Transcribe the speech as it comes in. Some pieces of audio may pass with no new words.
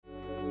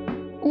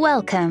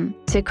Welcome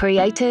to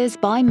Creators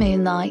by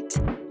Moonlight.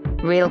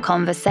 Real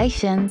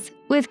conversations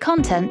with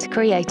content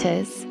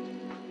creators.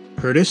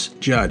 Curtis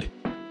Judd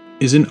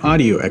is an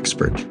audio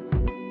expert,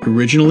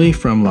 originally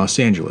from Los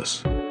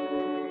Angeles.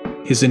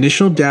 His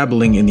initial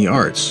dabbling in the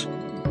arts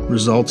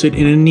resulted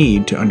in a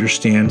need to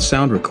understand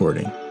sound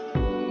recording,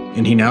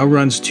 and he now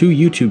runs 2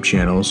 YouTube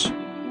channels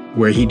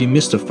where he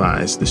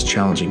demystifies this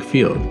challenging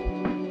field.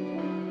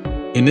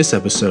 In this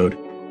episode,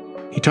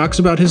 he talks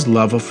about his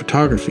love of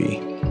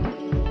photography,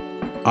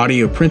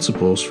 audio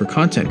principles for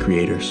content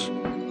creators,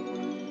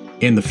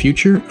 and the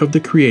future of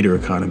the creator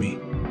economy.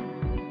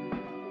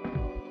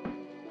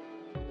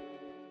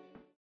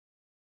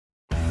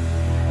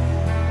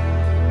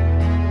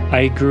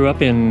 I grew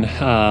up in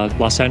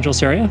Los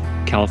Angeles area,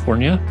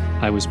 California.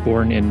 I was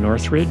born in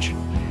Northridge.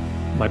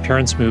 My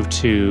parents moved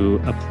to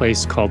a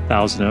place called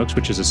Thousand Oaks,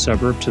 which is a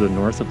suburb to the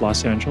north of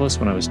Los Angeles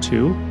when I was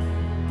 2.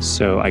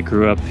 So I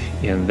grew up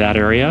in that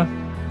area,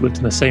 lived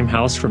in the same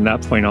house from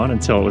that point on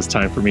until it was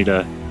time for me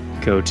to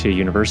go to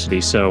university.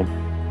 So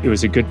it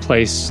was a good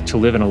place to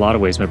live in a lot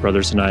of ways. My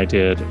brothers and I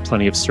did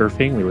plenty of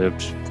surfing. We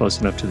lived close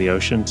enough to the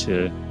ocean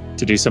to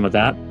do some of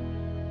that.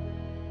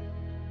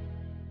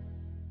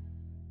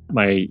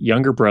 My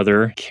younger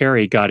brother,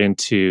 Carrie, got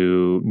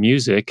into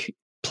music,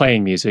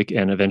 playing music,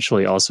 and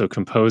eventually also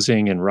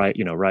composing and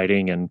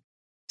writing and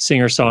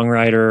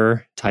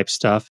singer-songwriter type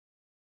stuff.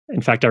 In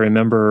fact, I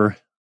remember,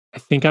 I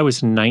think I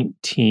was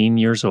 19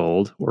 years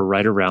old, or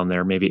right around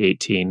there, maybe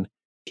 18.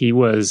 He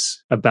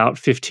was about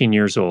 15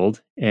 years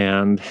old,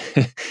 and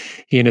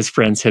he and his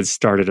friends had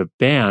started a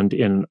band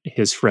in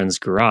his friend's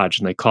garage,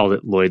 and they called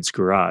it Lloyd's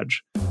Garage.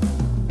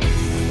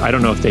 I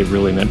don't know if they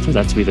really meant for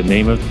that to be the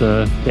name of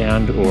the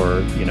band or,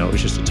 it was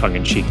just a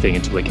tongue-in-cheek thing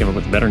until they came up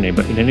with a better name.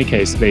 But in any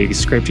case, they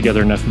scraped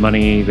together enough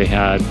money. They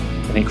had,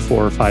 I think,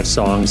 4 or 5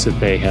 songs that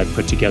they had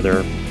put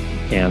together,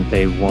 and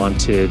they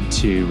wanted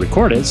to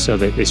record it. So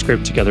they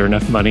scraped together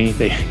enough money.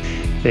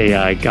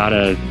 They got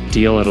a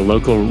deal at a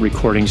local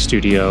recording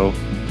studio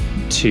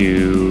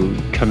to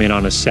come in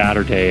on a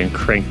Saturday and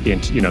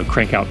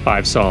crank out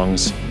 5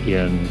 songs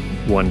in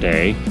one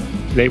day.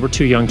 They were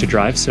too young to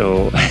drive,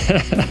 so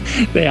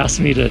they asked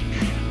me to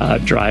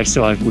drive.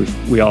 So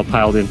we all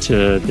piled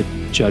into the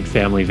Judd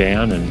family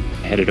van and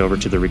headed over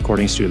to the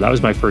recording studio. That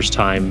was my first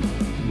time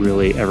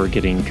really ever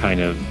getting kind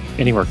of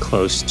anywhere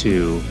close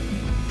to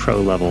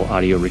pro-level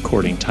audio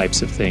recording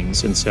types of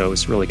things. And so it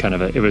was really kind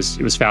of it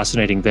was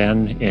fascinating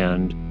then,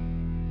 and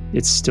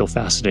it's still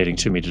fascinating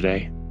to me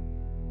today.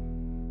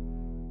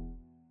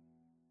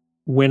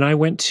 When I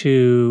went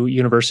to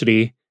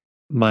university,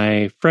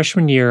 my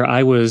freshman year,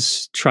 I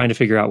was trying to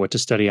figure out what to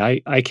study.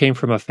 I came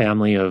from a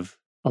family of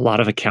a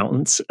lot of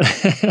accountants,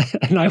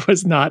 and I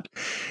was not,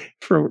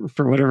 for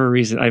whatever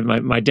reason.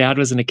 My dad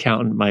was an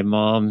accountant. My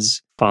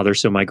mom's father,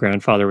 so my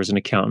grandfather, was an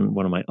accountant.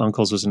 One of my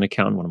uncles was an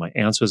accountant. One of my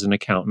aunts was an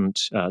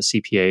accountant,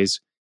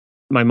 CPAs.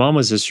 My mom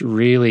was this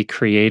really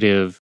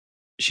creative.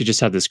 She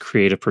just had this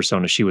creative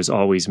persona. She was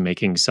always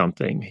making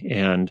something.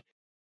 And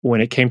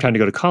when it came time to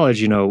go to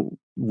college,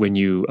 when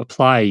you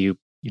apply,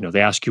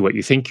 they ask you what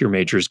you think your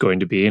major is going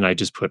to be, and I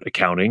just put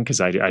accounting because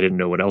I didn't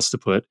know what else to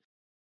put.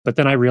 But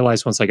then I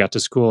realized once I got to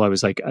school, I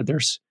was like,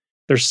 there's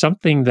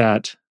something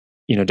that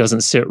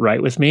doesn't sit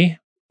right with me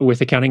with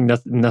accounting.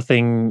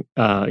 Nothing,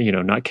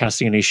 not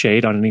casting any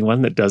shade on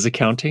anyone that does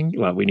accounting.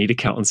 Well, we need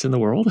accountants in the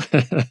world.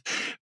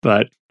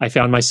 But I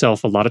found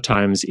myself a lot of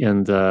times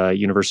in the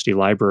university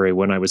library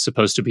when I was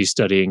supposed to be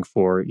studying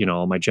for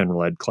all my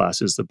general ed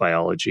classes, the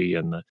biology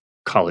and the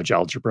college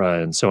algebra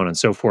and so on and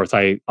so forth.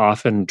 I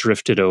often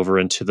drifted over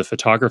into the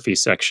photography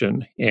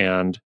section,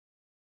 and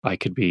I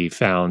could be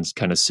found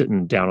kind of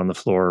sitting down on the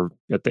floor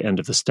at the end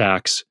of the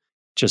stacks,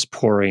 just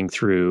pouring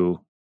through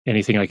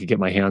anything I could get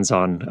my hands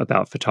on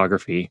about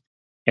photography.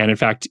 And in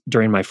fact,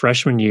 during my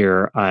freshman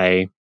year,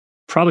 I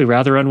probably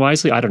rather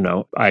unwisely, I don't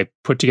know, I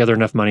put together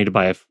enough money to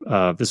buy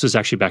this was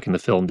actually back in the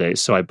film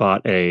days. So I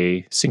bought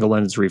a single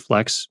lens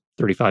reflex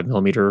 35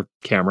 millimeter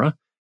camera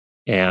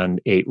and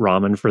ate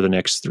ramen for the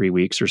next 3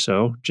 weeks or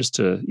so, just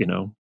to,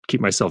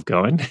 keep myself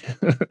going.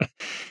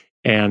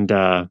 And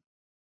that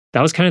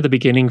was kind of the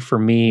beginning for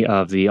me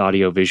of the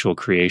audio-visual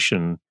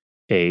creation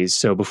phase.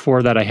 So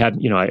before that, I had,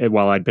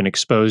 while I'd been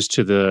exposed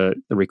to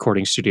the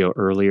recording studio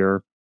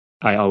earlier,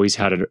 I always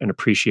had an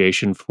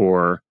appreciation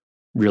for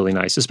really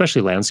nice,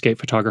 especially landscape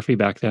photography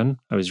back then.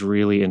 I was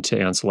really into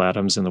Ansel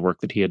Adams and the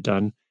work that he had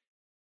done.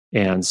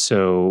 And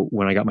so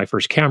when I got my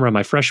first camera,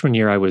 my freshman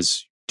year, I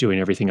was doing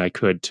everything I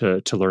could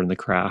to learn the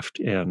craft,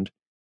 and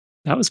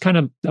that was kind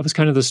of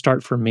the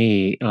start for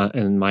me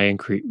in my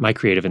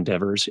creative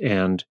endeavors.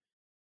 And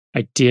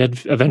I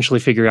did eventually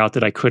figure out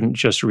that I couldn't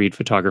just read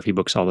photography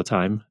books all the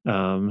time.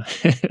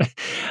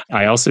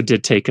 I also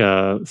did take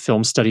a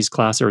film studies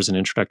class. There was an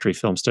introductory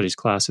film studies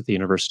class at the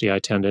university I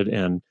attended,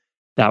 and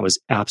that was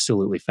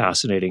absolutely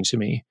fascinating to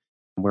me,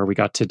 where we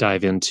got to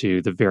dive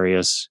into the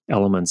various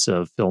elements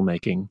of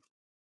filmmaking.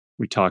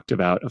 We talked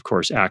about, of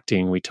course,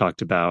 acting. We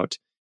talked about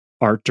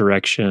art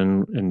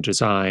direction and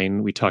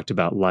design. We talked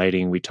about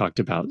lighting. We talked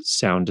about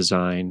sound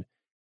design.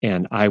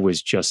 And I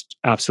was just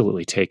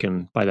absolutely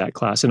taken by that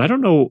class. And I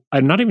don't know,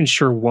 I'm not even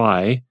sure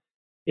why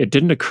it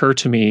didn't occur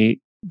to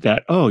me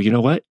that, oh, you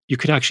know what? You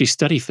could actually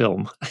study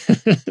film.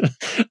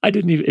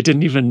 It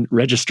didn't even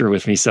register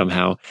with me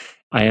somehow.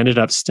 I ended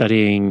up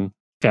studying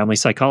family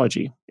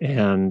psychology.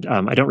 And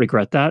I don't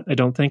regret that. I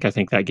don't think. I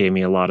think that gave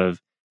me a lot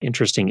of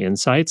interesting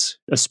insights,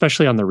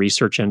 especially on the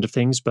research end of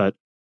things. But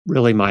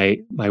really, my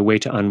way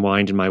to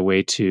unwind and my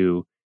way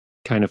to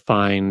kind of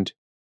find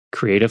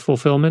creative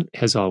fulfillment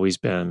has always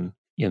been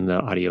in the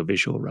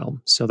audiovisual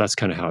realm. So that's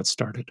kind of how it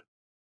started.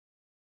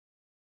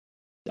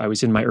 I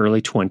was in my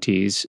early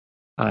 20s.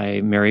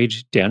 I married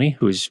Danny,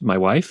 who's my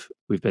wife.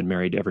 We've been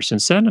married ever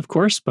since then, of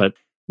course. But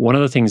one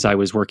of the things I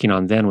was working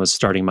on then was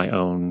starting my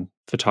own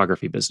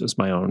photography business,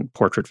 my own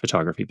portrait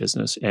photography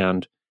business.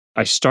 And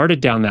I started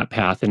down that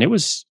path, and it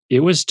was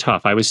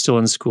tough. I was still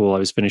in school. I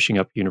was finishing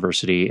up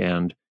university,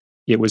 and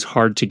it was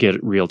hard to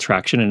get real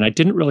traction. And I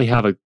didn't really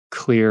have a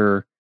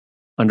clear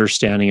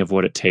understanding of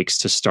what it takes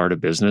to start a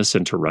business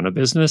and to run a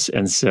business.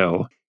 And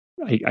so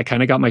I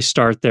kind of got my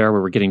start there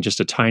where we're getting just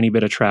a tiny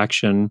bit of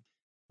traction,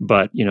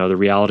 but the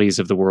realities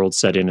of the world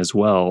set in as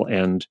well.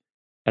 And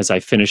as I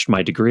finished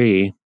my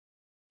degree,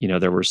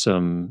 there were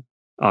some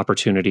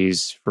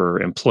opportunities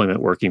for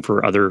employment working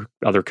for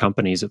other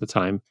companies at the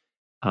time.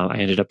 I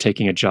ended up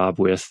taking a job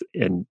with,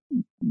 and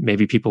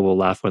maybe people will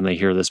laugh when they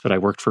hear this, but I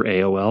worked for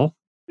AOL,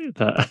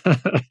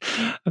 the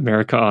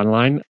America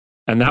Online.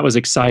 And that was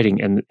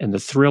exciting. And the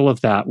thrill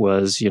of that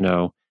was,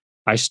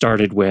 I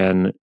started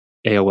when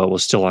AOL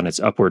was still on its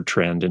upward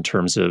trend in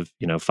terms of,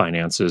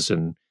 finances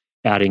and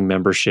adding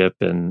membership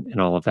and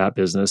all of that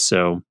business.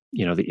 So,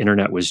 the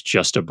internet was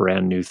just a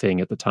brand new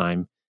thing at the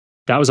time.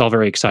 That was all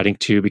very exciting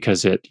too,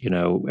 because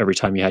every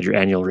time you had your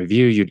annual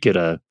review, you'd get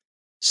a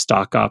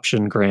stock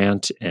option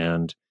grant.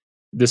 And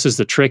this is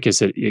the trick, is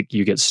that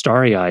you get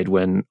starry-eyed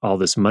when all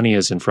this money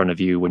is in front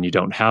of you when you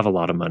don't have a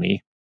lot of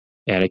money.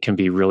 And it can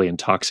be really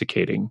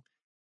intoxicating.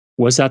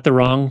 Was that the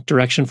wrong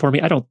direction for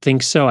me? I don't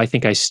think so. I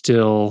think I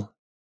still,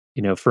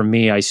 for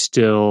me, I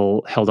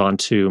still held on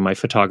to my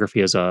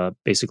photography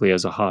basically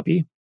as a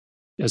hobby.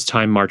 As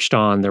time marched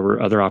on, there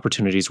were other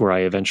opportunities where I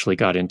eventually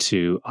got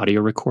into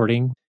audio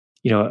recording.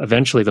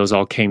 Eventually those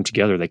all came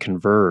together, they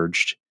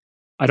converged.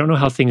 I don't know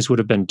how things would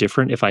have been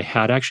different if I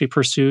had actually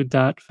pursued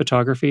that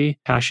photography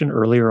passion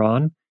earlier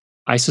on.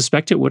 I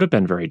suspect it would have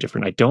been very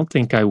different. I don't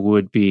think I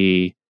would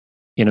be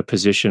in a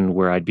position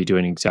where I'd be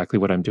doing exactly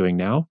what I'm doing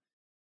now.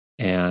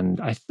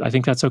 And I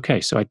think that's okay.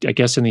 So I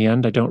guess in the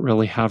end, I don't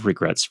really have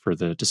regrets for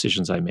the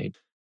decisions I made.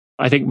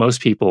 I think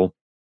most people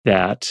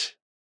that,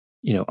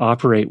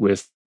 operate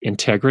with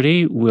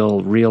integrity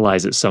will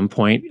realize at some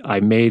point, I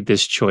made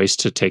this choice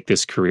to take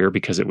this career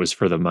because it was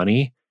for the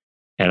money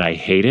and I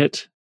hate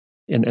it.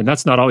 And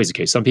that's not always the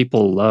case. Some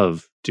people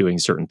love doing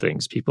certain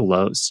things. People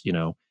love,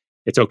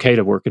 it's okay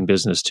to work in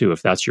business too,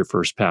 if that's your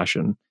first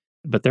passion.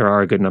 But there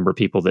are a good number of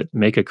people that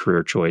make a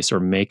career choice or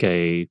make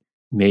a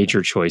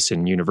major choice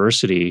in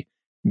university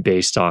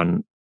based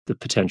on the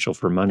potential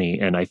for money.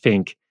 And I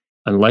think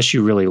unless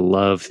you really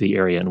love the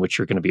area in which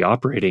you're going to be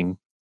operating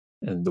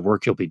and the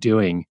work you'll be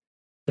doing,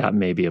 that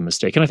may be a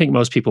mistake. And I think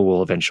most people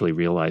will eventually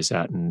realize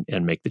that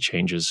and make the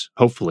changes,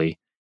 hopefully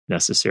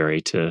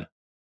necessary to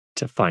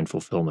find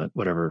fulfillment,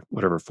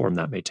 whatever form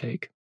that may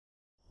take.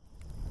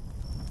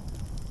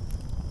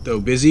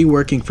 Though busy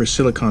working for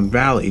Silicon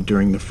Valley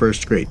during the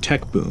first great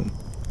tech boom,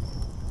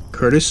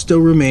 Curtis still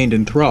remained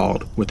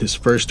enthralled with his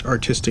first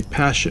artistic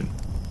passion,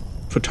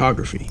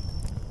 photography.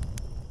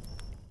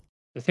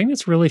 The thing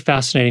that's really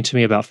fascinating to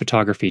me about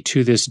photography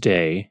to this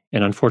day,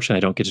 and unfortunately I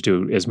don't get to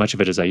do as much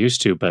of it as I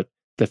used to, but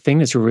the thing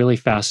that's really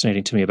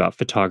fascinating to me about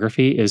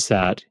photography is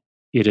that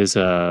it is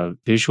a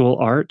visual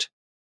art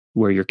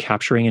where you're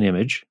capturing an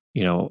image.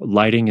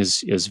 Lighting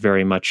is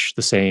very much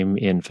the same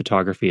in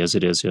photography as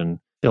it is in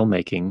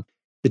filmmaking.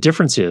 The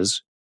difference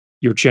is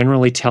you're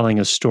generally telling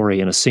a story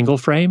in a single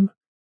frame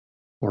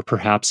or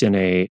perhaps in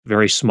a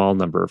very small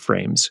number of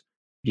frames.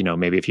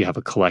 Maybe if you have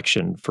a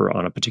collection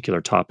on a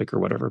particular topic or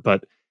whatever.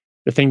 But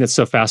the thing that's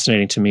so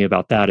fascinating to me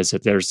about that is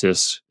that there's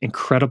this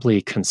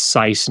incredibly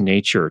concise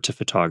nature to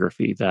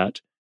photography that,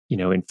 in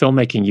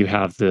filmmaking, you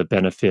have the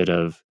benefit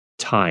of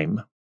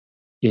time.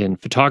 In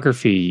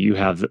photography, you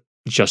have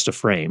just a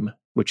frame,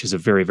 which is a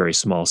very, very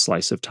small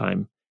slice of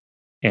time.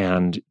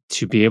 And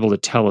to be able to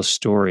tell a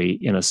story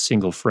in a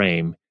single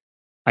frame,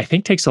 I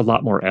think takes a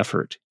lot more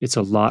effort. It's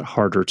a lot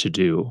harder to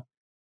do.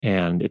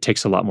 And it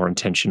takes a lot more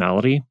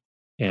intentionality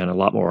and a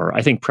lot more,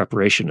 I think,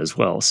 preparation as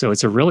well. So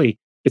it's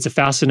a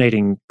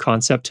fascinating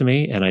concept to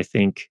me. And I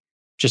think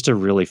just a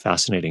really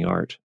fascinating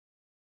art.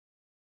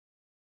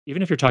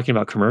 Even if you're talking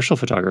about commercial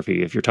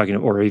photography, if you're talking,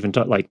 or even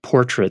like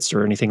portraits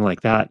or anything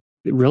like that,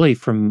 really,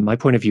 from my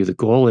point of view, the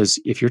goal is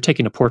if you're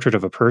taking a portrait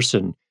of a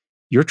person,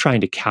 you're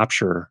trying to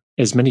capture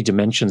as many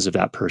dimensions of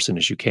that person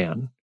as you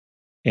can.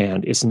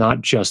 And it's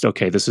not just,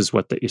 okay,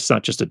 it's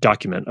not just a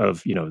document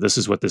of, this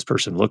is what this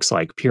person looks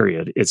like,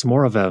 period. It's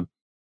more of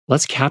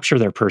let's capture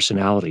their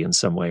personality in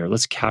some way, or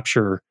let's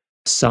capture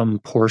some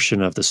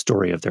portion of the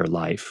story of their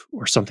life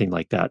or something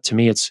like that. To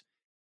me, it's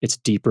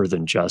deeper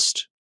than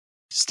just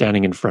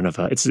standing in front of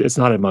it's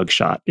not a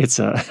mugshot. It's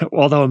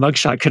although a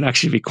mugshot can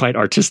actually be quite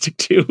artistic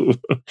too,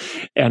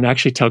 and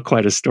actually tell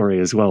quite a story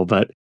as well.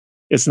 But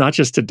it's not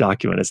just a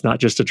document. It's not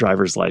just a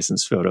driver's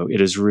license photo. It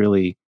is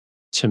really,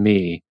 to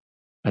me,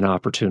 an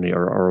opportunity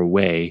or a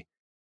way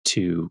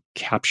to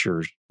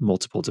capture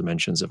multiple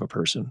dimensions of a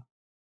person.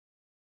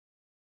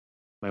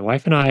 My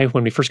wife and I,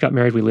 when we first got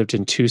married, we lived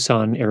in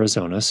Tucson,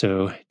 Arizona,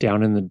 so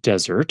down in the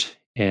desert.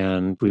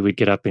 And we would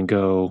get up and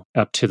go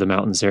up to the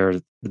mountains there.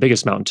 The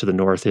biggest mountain to the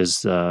north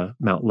is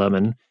Mount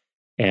Lemon.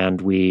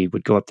 And we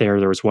would go up there.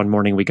 There was one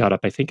morning we got up,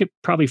 I think at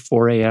probably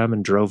 4 a.m.,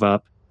 and drove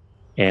up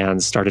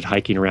and started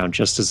hiking around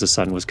just as the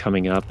sun was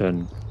coming up.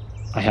 And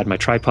I had my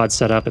tripod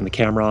set up and the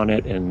camera on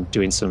it and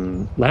doing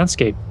some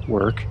landscape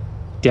work.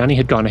 Danny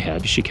had gone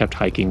ahead. She kept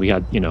hiking. We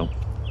had,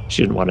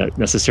 she didn't want to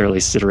necessarily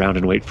sit around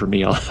and wait for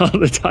me all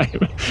the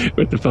time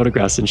with the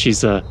photographs. And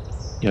she's a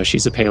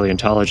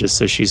paleontologist,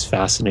 so she's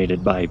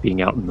fascinated by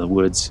being out in the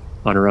woods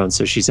on her own.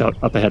 So she's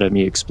up ahead of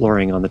me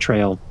exploring on the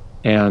trail.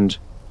 And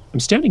I'm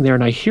standing there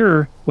and I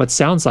hear what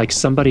sounds like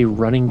somebody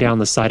running down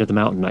the side of the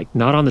mountain, like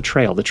not on the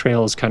trail. The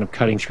trail is kind of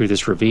cutting through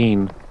this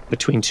ravine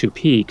between two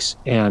peaks.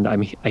 And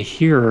I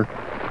hear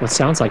what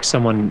sounds like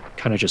someone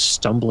kind of just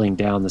stumbling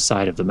down the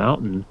side of the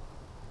mountain.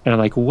 And I'm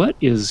like, what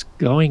is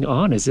going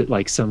on? Is it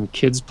like some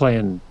kids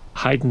playing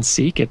hide and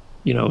seek at,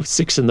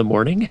 6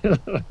 a.m?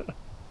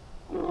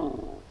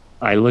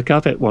 I look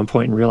up at one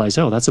point and realize,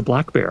 oh, that's a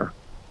black bear.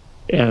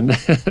 And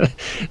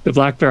the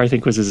black bear, I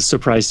think, was as a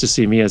surprise to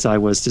see me as I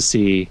was to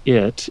see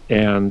it.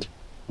 And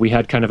we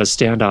had kind of a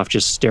standoff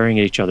just staring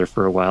at each other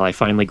for a while. I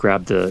finally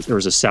grabbed there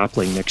was a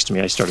sapling next to me.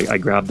 I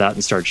grabbed that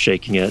and started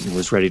shaking it and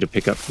was ready to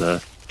pick up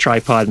the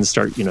tripod and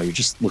start, you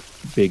just look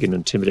big and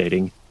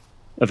intimidating.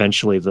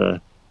 Eventually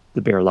the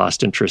bear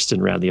lost interest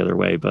and ran the other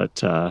way,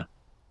 but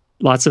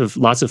lots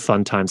of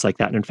fun times like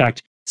that. And in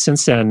fact,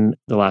 since then,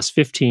 the last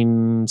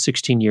 15,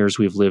 16 years,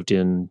 we've lived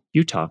in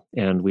Utah,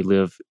 and we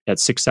live at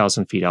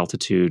 6,000 feet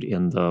altitude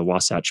in the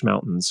Wasatch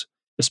Mountains,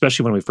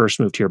 especially when we first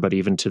moved here. But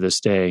even to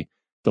this day,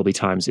 there'll be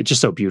times it's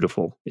just so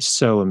beautiful. It's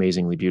so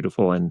amazingly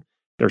beautiful. And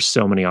there's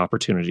so many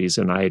opportunities.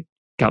 And I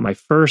got my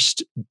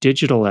first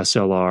digital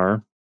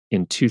SLR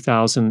in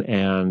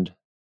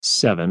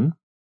 2007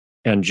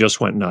 and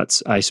just went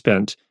nuts. I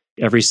spent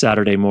every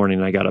Saturday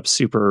morning, I got up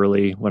super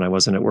early when I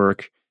wasn't at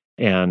work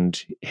and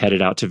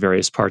headed out to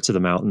various parts of the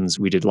mountains.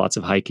 We did lots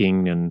of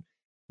hiking and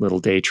little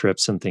day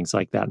trips and things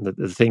like that. And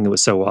the thing that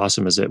was so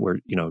awesome is that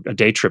a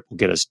day trip will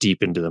get us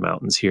deep into the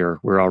mountains here.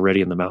 We're already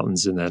in the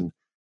mountains, and then,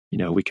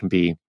 we can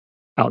be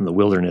out in the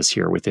wilderness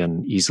here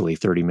within easily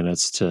 30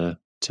 minutes to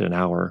an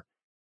hour.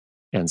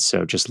 And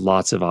so just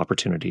lots of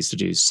opportunities to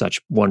do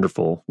such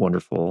wonderful,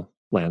 wonderful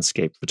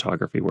landscape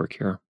photography work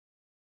here.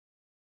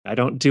 I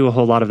don't do a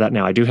whole lot of that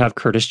now. I do have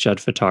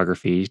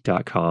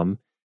CurtisJuddPhotography.com,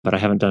 but I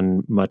haven't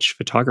done much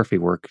photography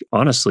work,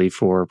 honestly,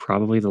 for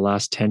probably the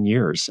last 10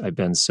 years. I've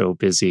been so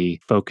busy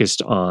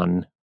focused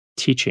on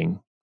teaching,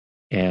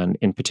 and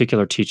in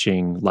particular,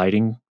 teaching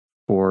lighting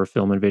for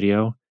film and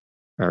video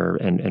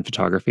and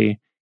photography,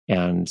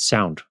 and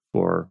sound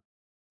for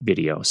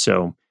video.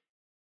 So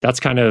that's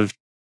kind of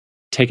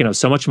taken up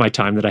so much of my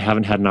time that I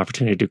haven't had an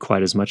opportunity to do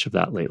quite as much of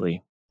that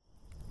lately.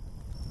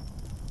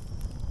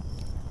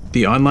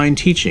 The online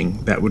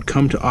teaching that would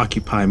come to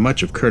occupy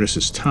much of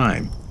Curtis's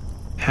time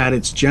had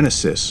its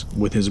genesis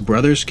with his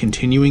brother's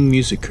continuing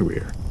music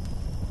career.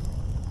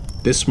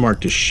 This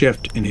marked a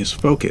shift in his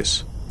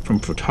focus from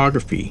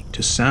photography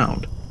to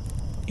sound,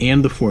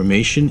 and the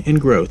formation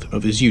and growth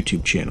of his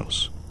YouTube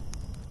channels.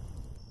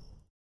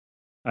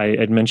 I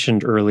had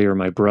mentioned earlier,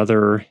 my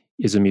brother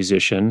is a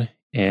musician,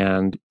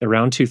 and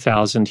around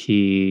 2000,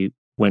 he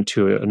went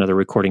to another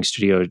recording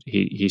studio.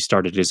 He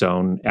started his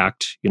own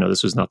act.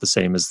 This was not the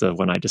same as the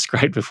one I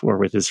described before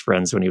with his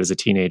friends when he was a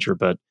teenager,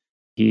 but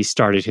he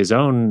started his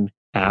own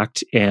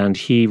act, and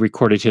he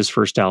recorded his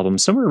first album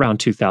somewhere around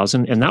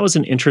 2000. And that was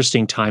an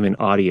interesting time in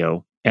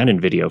audio and in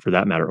video, for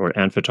that matter,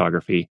 and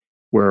photography,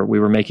 where we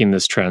were making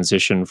this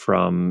transition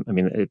from,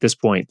 at this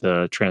point,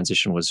 the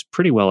transition was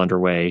pretty well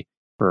underway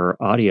for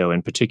audio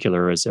in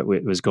particular, as it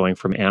was going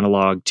from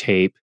analog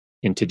tape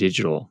into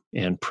digital,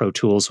 and Pro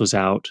Tools was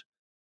out.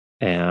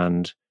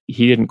 And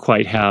he didn't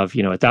quite have,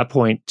 at that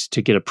point,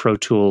 to get a Pro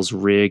Tools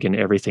rig and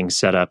everything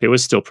set up, it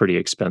was still pretty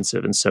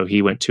expensive. And so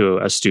he went to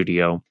a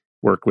studio,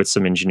 worked with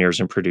some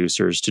engineers and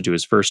producers to do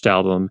his first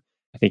album.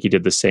 I think he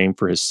did the same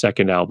for his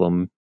second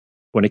album.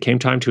 When it came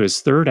time to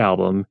his third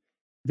album,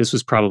 this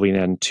was probably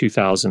in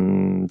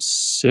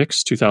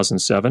 2006,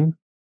 2007,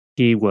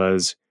 he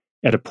was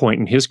at a point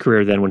in his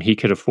career then when he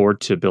could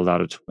afford to build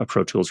out a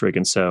Pro Tools rig.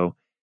 And so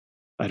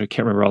I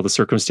can't remember all the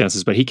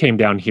circumstances, but he came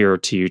down here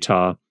to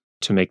Utah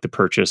to make the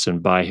purchase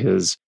and buy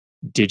his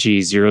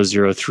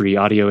Digi 003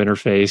 audio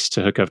interface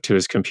to hook up to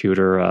his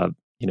computer,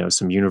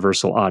 some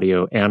universal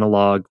audio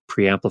analog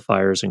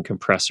preamplifiers and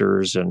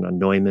compressors and a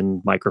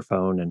Neumann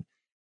microphone. And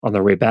on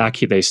their way back,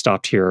 they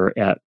stopped here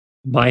at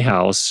my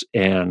house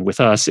and with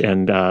us.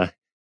 And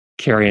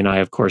Carrie and I,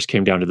 of course,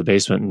 came down to the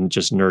basement and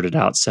just nerded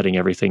out, setting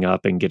everything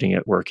up and getting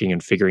it working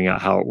and figuring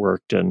out how it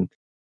worked. And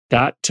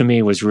that to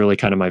me was really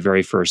kind of my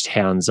very first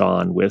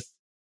hands-on with,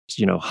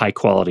 high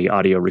quality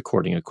audio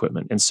recording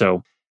equipment. And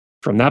so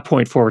from that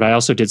point forward, I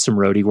also did some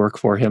roadie work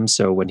for him.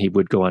 So when he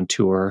would go on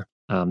tour,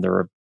 there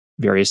were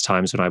various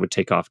times when I would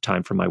take off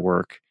time from my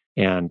work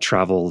and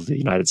travel the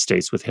United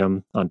States with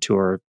him on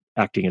tour,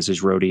 acting as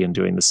his roadie and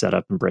doing the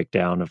setup and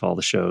breakdown of all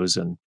the shows,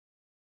 and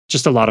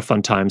just a lot of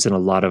fun times and a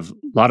lot of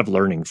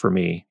learning for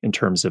me in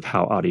terms of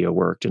how audio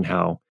worked and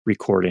how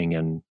recording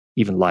and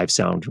even live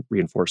sound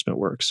reinforcement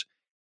works.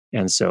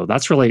 And so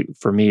that's really,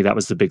 for me, that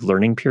was the big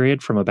learning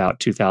period from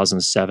about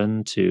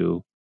 2007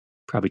 to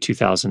probably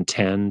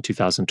 2010,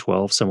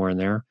 2012, somewhere in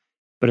there.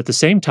 But at the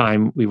same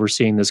time, we were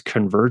seeing this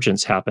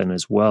convergence happen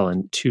as well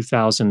in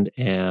 2000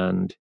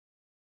 and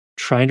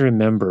trying to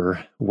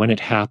remember when it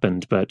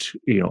happened. But,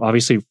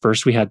 obviously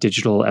first we had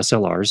digital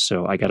SLRs.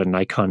 So I got a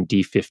Nikon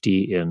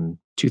D50 in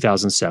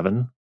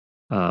 2007.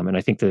 And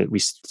I think that we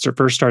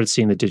first started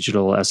seeing the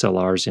digital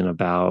SLRs in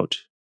about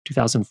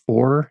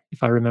 2004,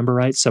 if I remember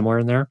right, somewhere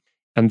in there.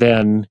 And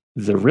then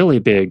the really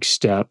big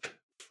step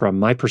from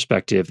my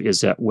perspective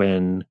is that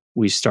when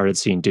we started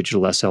seeing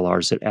digital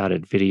SLRs that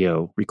added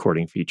video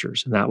recording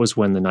features. And that was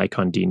when the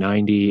Nikon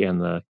D90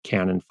 and the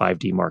Canon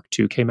 5D Mark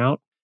II came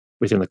out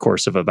within the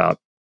course of about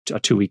a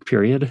 2-week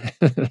period.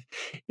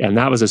 And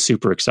that was a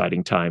super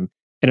exciting time.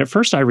 And at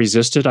first I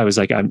resisted. I was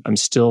like, I'm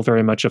still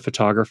very much a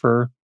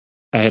photographer.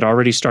 I had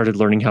already started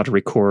learning how to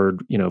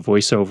record,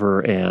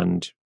 voiceover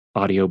and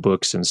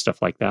audiobooks and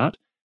stuff like that.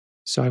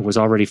 So I was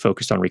already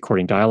focused on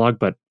recording dialogue.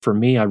 But for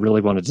me, I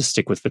really wanted to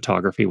stick with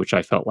photography, which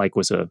I felt like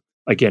was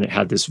again, it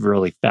had this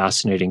really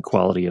fascinating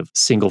quality of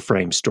single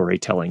frame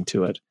storytelling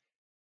to it.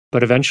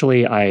 But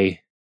eventually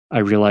I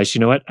realized,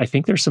 I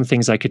think there's some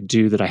things I could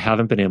do that I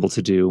haven't been able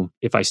to do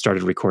if I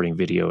started recording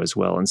video as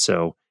well. And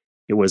so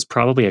it was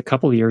probably a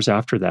couple of years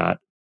after that. I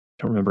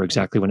don't remember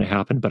exactly when it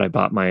happened, but I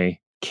bought my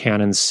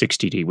Canon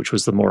 60D, which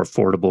was the more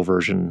affordable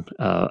version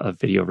of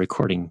video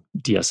recording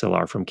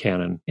DSLR from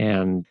Canon,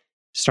 and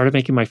started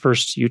making my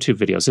first YouTube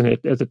videos. And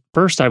at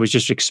first I was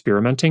just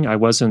experimenting. I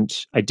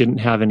didn't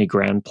have any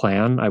grand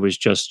plan. I was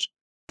just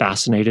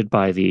fascinated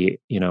by the,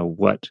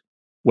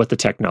 what the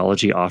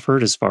technology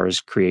offered as far as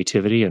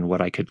creativity and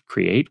what I could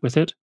create with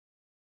it.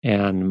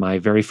 And my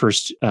very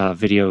first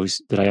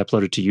videos that I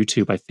uploaded to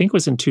YouTube, I think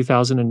was in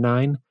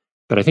 2009,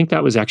 but I think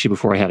that was actually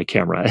before I had a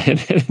camera.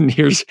 And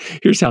here's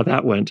how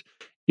that went,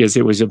 is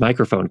it was a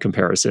microphone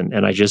comparison.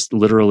 And I just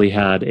literally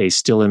had a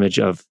still image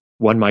of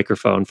one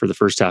microphone for the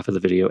first half of the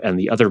video and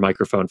the other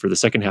microphone for the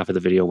second half of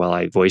the video while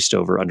I voiced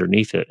over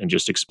underneath it and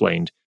just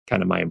explained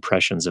kind of my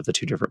impressions of the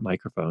two different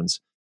microphones.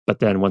 But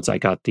then once I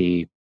got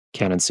the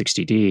Canon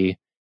 60D,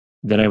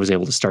 then I was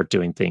able to start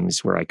doing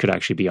things where I could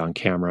actually be on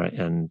camera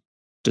and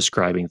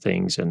describing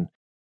things. And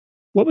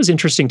what was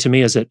interesting to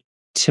me is that,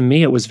 to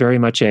me, it was very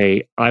much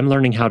I'm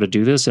learning how to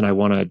do this and I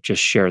want to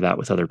just share that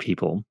with other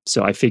people.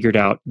 So I figured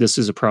out this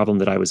is a problem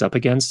that I was up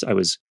against. I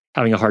was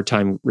having a hard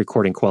time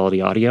recording quality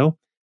audio.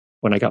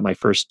 When I got my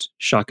first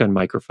shotgun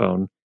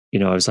microphone,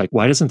 I was like,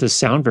 why doesn't this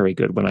sound very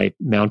good when I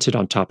mount it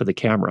on top of the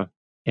camera?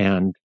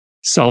 And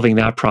solving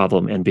that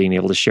problem and being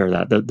able to share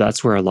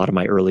that's where a lot of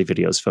my early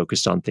videos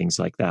focused on things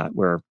like that,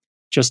 where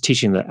just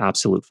teaching the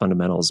absolute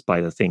fundamentals by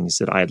the things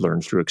that I had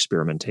learned through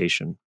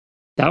experimentation.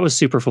 That was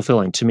super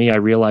fulfilling. To me, I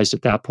realized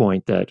at that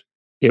point that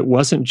it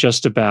wasn't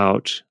just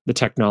about the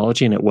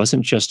technology, and it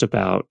wasn't just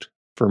about,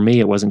 for me,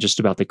 it wasn't just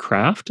about the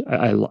craft.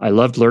 I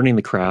loved learning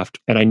the craft,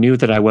 and I knew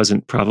that I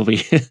wasn't going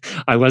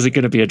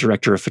to be a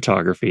director of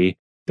photography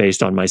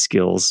based on my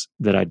skills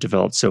that I'd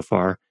developed so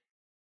far.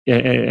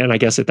 And I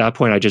guess at that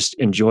point, I just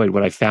enjoyed,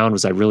 what I found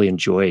was I really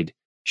enjoyed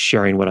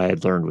sharing what I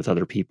had learned with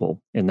other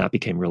people, and that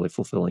became really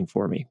fulfilling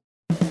for me.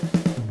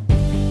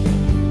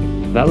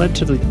 That led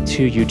to the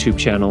 2 YouTube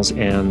channels,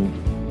 and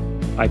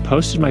I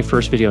posted my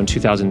first video in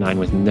 2009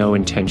 with no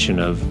intention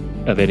of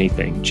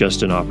anything,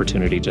 just an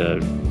opportunity to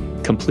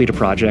complete a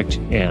project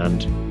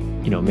and,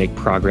 make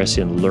progress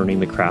in learning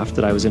the craft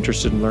that I was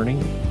interested in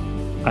learning.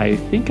 I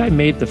think I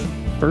made the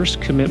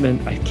first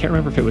commitment, I can't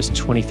remember if it was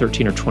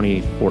 2013 or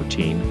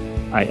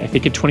 2014. I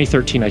think in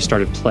 2013 I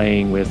started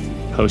playing with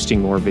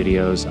posting more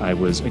videos. I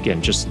was,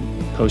 again, just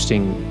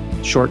posting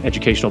short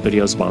educational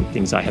videos about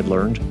things I had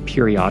learned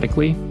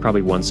periodically,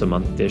 probably once a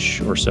month-ish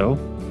or so.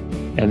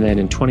 And then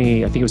I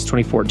think it was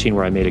 2014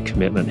 where I made a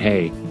commitment,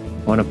 hey,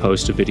 I want to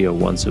post a video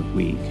once a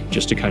week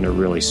just to kind of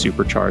really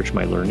supercharge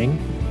my learning.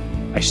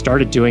 I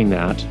started doing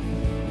that.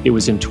 It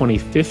was in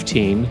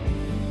 2015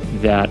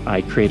 that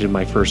I created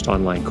my first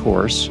online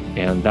course,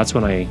 and that's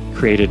when I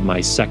created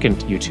my second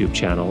YouTube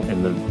channel.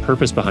 And the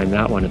purpose behind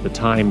that one at the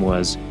time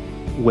was,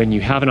 when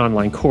you have an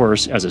online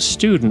course as a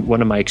student,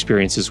 one of my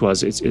experiences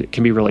was it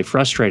can be really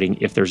frustrating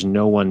if there's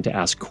no one to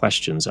ask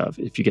questions of,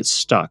 if you get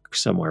stuck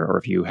somewhere, or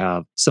if you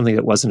have something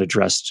that wasn't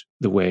addressed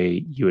the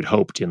way you had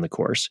hoped in the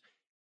course.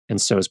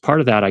 And so as part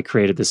of that, I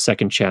created this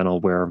second channel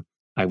where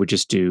I would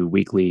just do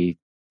weekly,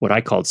 what I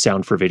called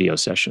sound for video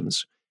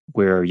sessions,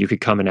 where you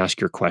could come and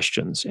ask your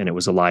questions. And it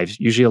was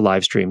usually a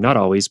live stream, not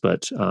always,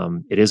 but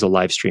it is a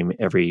live stream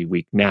every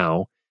week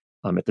now.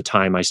 At the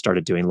time, I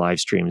started doing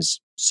live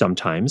streams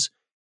sometimes.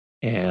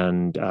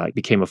 and it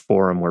became a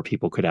forum where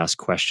people could ask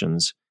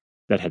questions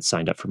that had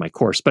signed up for my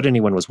course. But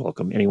anyone was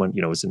welcome. Anyone,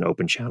 it was an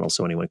open channel,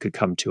 so anyone could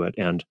come to it.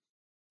 And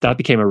that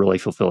became a really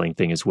fulfilling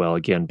thing as well,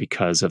 again,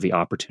 because of the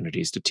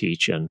opportunities to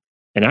teach. And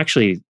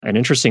actually, an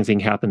interesting thing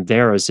happened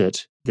there is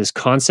that this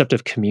concept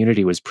of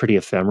community was pretty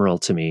ephemeral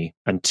to me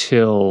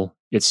until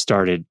it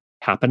started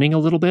happening a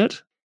little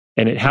bit.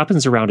 And it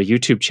happens around a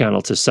YouTube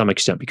channel to some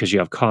extent because you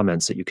have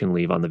comments that you can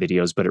leave on the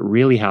videos, but it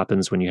really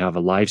happens when you have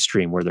a live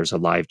stream where there's a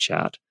live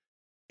chat.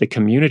 The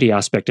community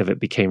aspect of it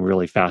became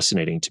really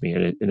fascinating to me.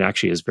 And it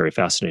actually is very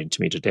fascinating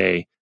to me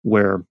today,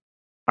 where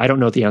I don't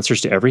know the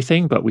answers to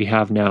everything, but we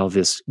have now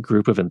this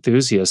group of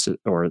enthusiasts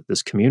or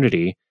this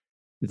community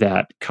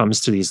that comes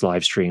to these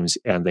live streams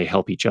and they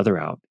help each other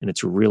out. And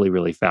it's really,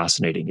 really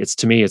fascinating.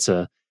 To me, it's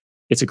a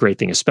great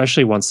thing,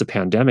 especially once the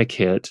pandemic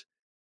hit.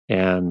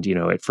 And,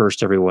 at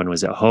first everyone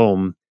was at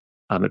home.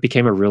 It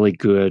became a really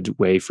good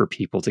way for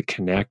people to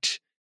connect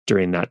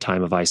during that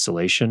time of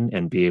isolation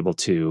and be able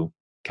to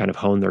kind of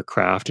hone their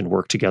craft and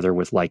work together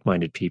with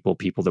like-minded people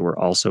that were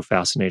also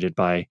fascinated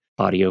by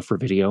audio for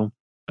video,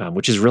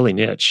 which is really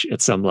niche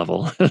at some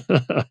level.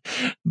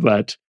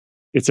 But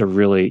it's a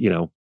really,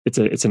 it's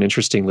an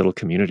interesting little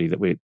community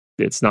that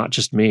it's not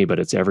just me, but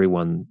it's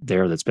everyone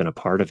there that's been a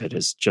part of it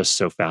is just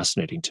so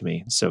fascinating to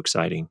me, so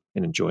exciting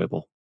and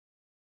enjoyable.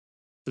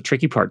 The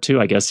tricky part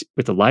too, I guess,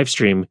 with the live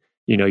stream,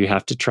 you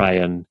have to try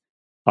and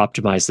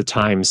optimize the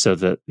time so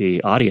that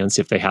the audience,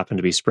 if they happen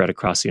to be spread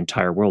across the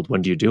entire world,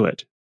 when do you do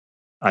it?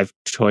 I've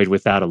toyed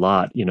with that a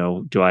lot.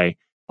 Do I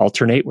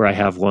alternate where I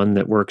have one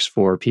that works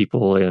for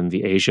people in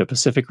the Asia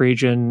Pacific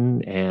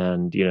region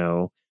and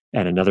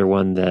another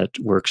one that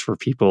works for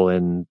people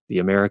in the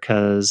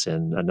Americas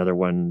and another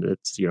one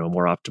that's,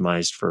 more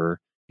optimized for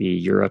the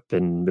Europe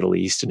and Middle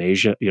East and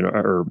Asia,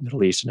 or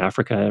Middle East and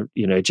Africa.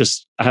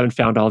 I haven't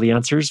found all the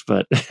answers,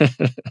 but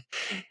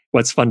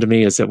what's fun to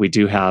me is that we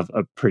do have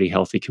a pretty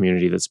healthy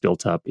community that's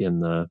built up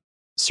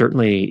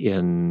certainly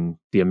in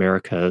the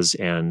Americas,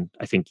 and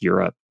I think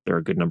Europe. There are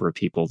a good number of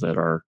people that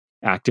are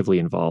actively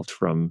involved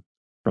from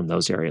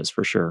those areas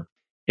for sure.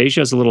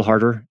 Asia is a little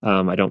harder.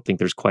 I don't think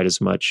there's quite as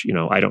much,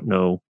 I don't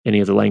know any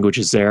of the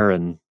languages there,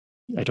 and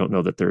I don't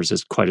know that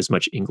there's quite as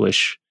much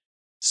English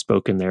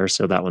spoken there.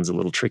 So that one's a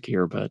little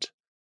trickier, but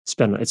it's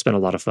been a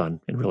lot of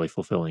fun and really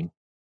fulfilling.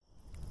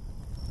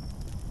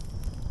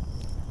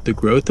 The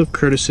growth of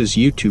Curtis's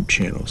YouTube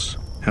channels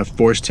have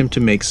forced him to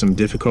make some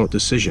difficult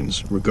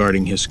decisions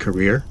regarding his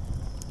career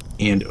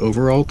and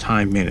overall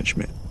time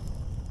management.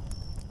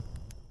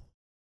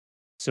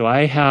 So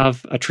I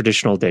have a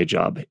traditional day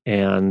job,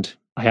 and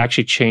I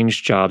actually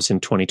changed jobs in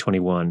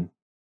 2021.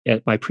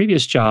 At my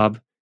previous job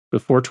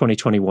before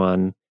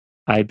 2021,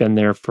 I had been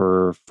there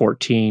for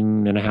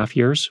 14 and a half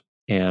years,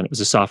 and it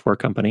was a software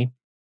company.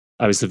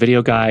 I was the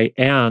video guy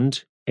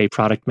and a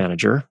product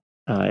manager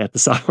at the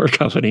software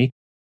company.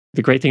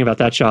 The great thing about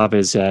that job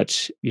is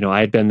that, I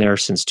had been there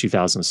since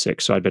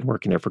 2006, so I'd been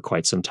working there for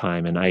quite some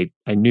time, and I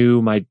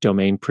knew my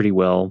domain pretty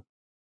well.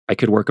 I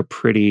could work a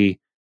pretty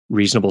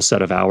reasonable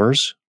set of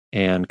hours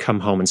and come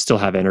home and still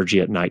have energy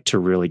at night to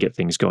really get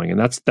things going. And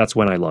that's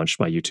when I launched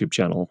my YouTube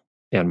channel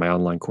and my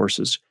online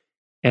courses.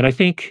 And I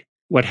think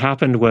what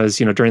happened was,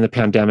 during the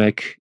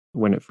pandemic,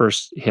 when it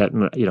first hit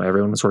and,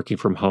 everyone was working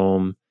from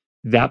home,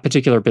 that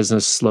particular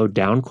business slowed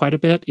down quite a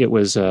bit. It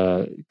was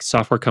a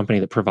software company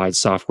that provides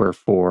software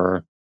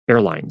for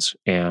airlines.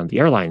 And the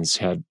airlines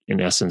had,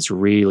 in essence,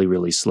 really,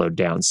 really slowed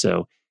down.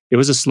 So it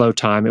was a slow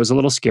time. It was a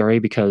little scary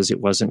because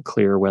it wasn't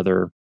clear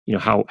whether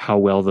how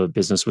well the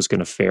business was going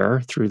to fare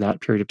through that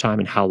period of time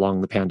and how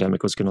long the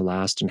pandemic was going to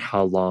last and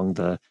how long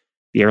the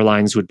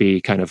airlines would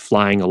be kind of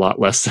flying a lot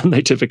less than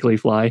they typically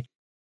fly.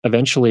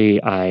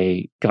 Eventually,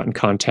 I got in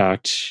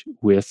contact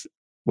with,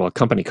 a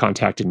company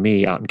contacted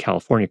me out in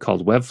California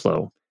called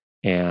Webflow.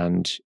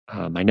 And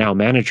my now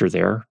manager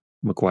there,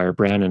 McGuire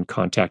Brannon,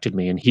 contacted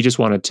me, and he just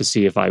wanted to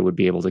see if I would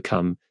be able to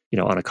come,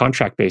 on a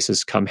contract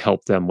basis, come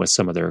help them with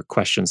some of their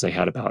questions they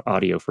had about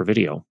audio for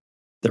video.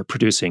 They're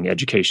producing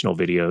educational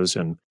videos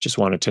and just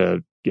wanted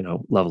to,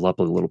 level up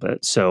a little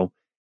bit. So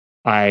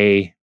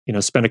I,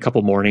 spent a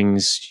couple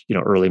mornings,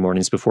 early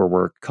mornings before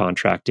work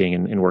contracting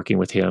and working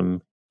with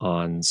him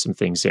on some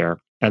things there.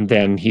 And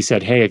then he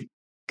said, hey,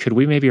 could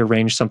we maybe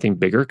arrange something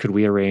bigger? Could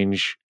we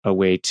arrange a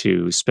way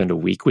to spend a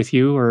week with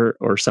you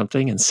or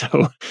something? And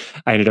so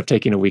I ended up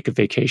taking a week of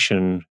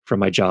vacation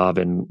from my job,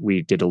 and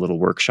we did a little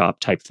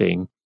workshop type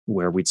thing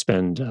where we'd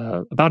spend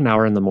about an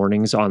hour in the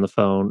mornings on the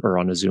phone or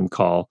on a Zoom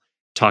call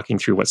talking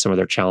through what some of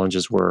their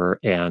challenges were,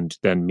 and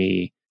then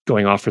me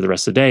going off for the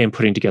rest of the day and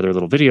putting together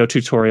little video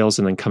tutorials,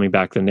 and then coming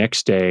back the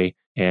next day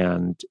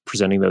and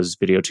presenting those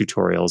video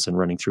tutorials and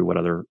running through what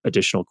other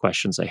additional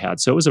questions I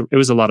had. So it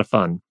was a lot of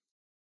fun.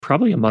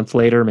 Probably a month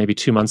later, maybe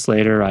 2 months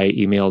later, I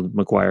emailed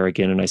McGuire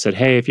again and I said,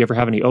 hey, if you ever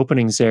have any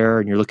openings there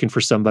and you're looking for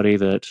somebody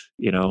that,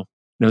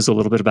 knows a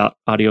little bit about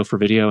audio for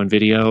video and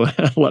video,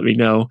 let me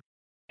know.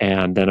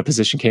 And then a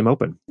position came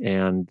open,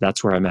 and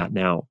that's where I'm at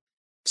now.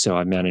 So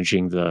I'm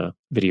managing the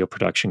video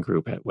production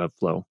group at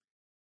Webflow.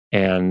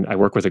 And I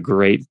work with a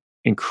great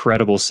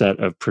incredible set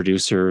of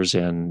producers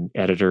and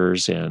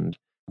editors, and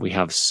we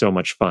have so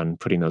much fun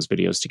putting those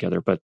videos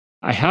together. But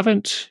I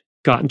haven't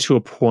gotten to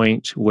a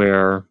point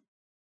where,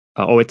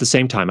 at the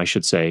same time, I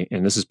should say,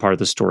 and this is part of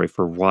the story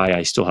for why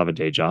I still have a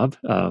day job,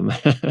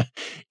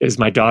 is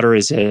my daughter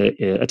is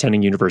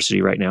attending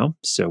university right now,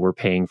 so we're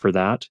paying for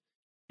that.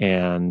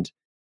 And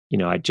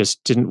I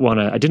just didn't want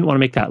to. I didn't want to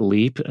make that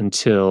leap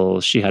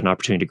until she had an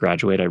opportunity to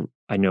graduate.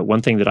 I know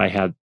one thing that I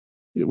had,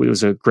 it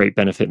was a great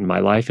benefit in my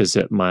life, is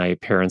that my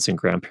parents and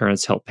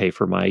grandparents helped pay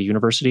for my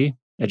university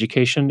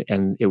education,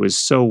 and it was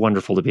so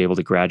wonderful to be able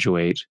to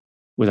graduate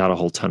without a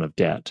whole ton of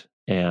debt.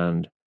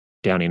 And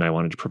Downey and I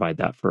wanted to provide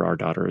that for our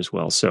daughter as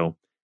well. So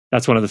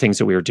that's one of the things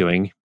that we were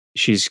doing.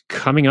 She's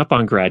coming up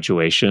on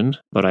graduation,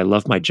 but I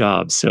love my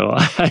job. So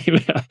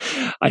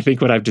I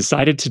think what I've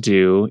decided to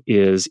do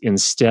is,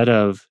 instead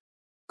of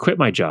quit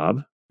my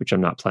job, which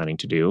I'm not planning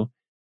to do,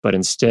 but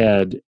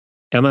instead,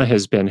 Emma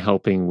has been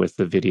helping with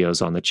the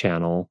videos on the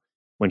channel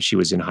when she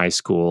was in high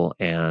school,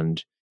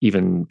 and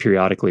even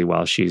periodically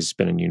while she's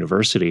been in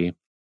university.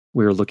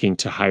 We're looking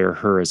to hire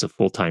her as a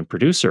full-time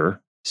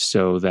producer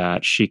so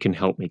that she can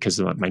help me, because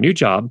my new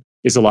job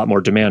is a lot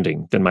more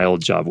demanding than my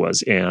old job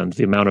was. And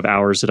the amount of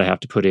hours that I have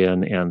to put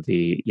in, and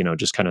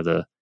just kind of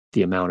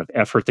the amount of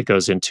effort that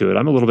goes into it.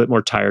 I'm a little bit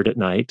more tired at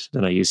night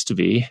than I used to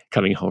be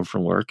coming home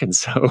from work. And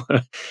so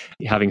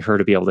having her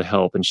to be able to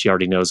help, and she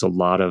already knows a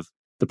lot of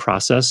the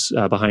process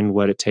behind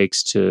what it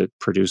takes to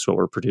produce what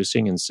we're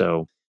producing. And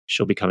so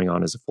she'll be coming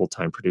on as a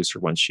full-time producer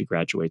once she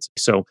graduates.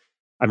 So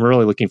I'm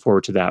really looking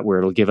forward to that, where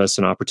it'll give us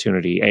an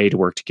opportunity, to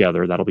work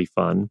together. That'll be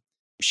fun.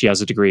 She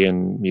has a degree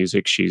in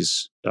music. She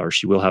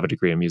will have a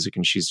degree in music,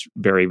 and she's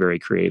very, very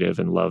creative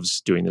and loves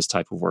doing this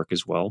type of work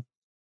as well.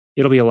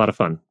 It'll be a lot of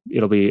fun.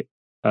 It'll be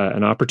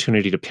an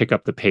opportunity to pick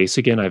up the pace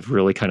again. I've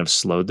really kind of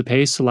slowed the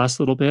pace the last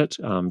little bit,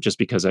 just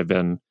because I've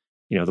been,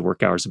 the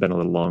work hours have been a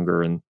little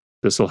longer, and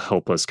this will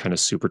help us kind of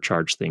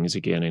supercharge things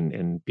again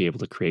and be able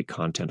to create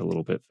content a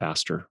little bit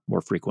faster,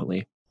 more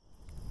frequently.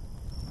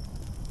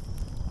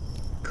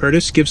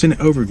 Curtis gives an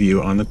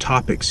overview on the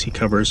topics he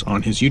covers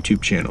on his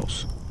YouTube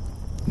channels,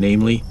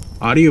 namely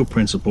audio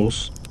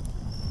principles,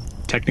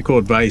 technical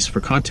advice for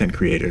content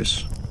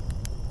creators,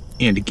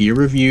 and gear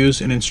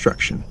reviews and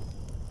instruction.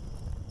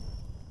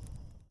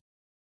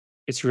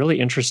 It's really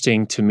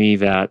interesting to me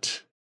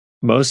that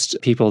most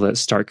people that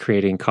start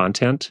creating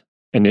content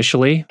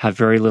initially have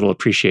very little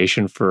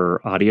appreciation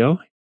for audio,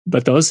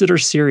 but those that are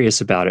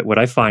serious about it, what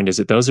I find is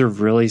that those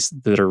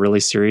that are really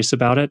serious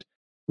about it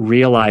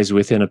realize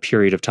within a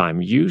period of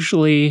time,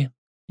 usually,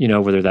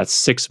 whether that's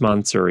 6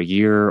 months or a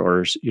year,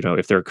 or,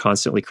 if they're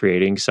constantly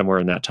creating somewhere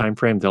in that time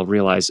frame, they'll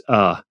realize,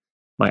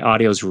 my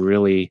audio is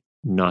really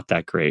not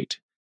that great.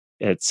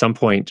 At some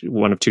point,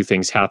 one of two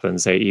things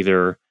happens.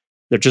 They're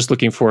just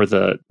looking for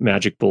the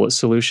magic bullet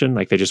solution,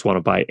 like they just want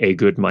to buy a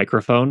good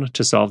microphone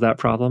to solve that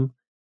problem.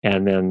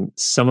 And then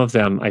some of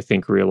them, I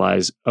think,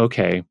 realize,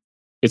 okay,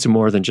 it's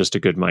more than just a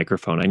good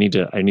microphone. I need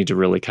to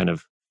really kind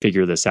of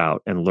figure this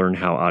out and learn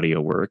how audio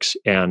works.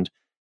 And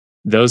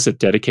those that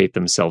dedicate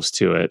themselves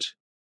to it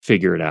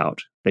figure it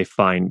out. They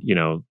find,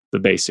 the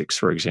basics,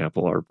 for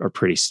example, are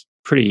pretty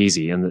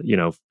easy. And,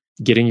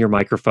 getting your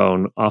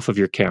microphone off of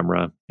your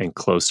camera and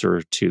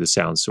closer to the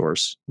sound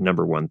source,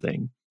 number one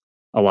thing.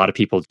 A lot of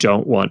people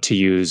don't want to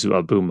use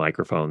a boom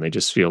microphone. They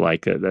just feel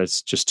like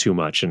that's just too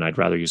much, and I'd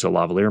rather use a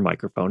lavalier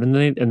microphone.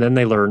 And then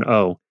they learn,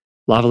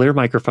 lavalier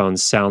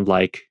microphones sound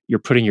like you're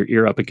putting your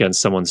ear up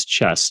against someone's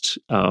chest.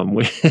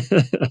 And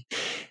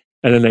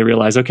then they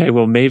realize, okay,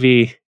 well,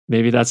 maybe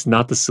that's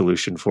not the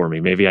solution for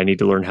me. Maybe I need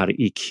to learn how to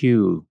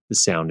EQ the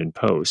sound in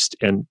post,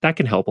 and that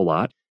can help a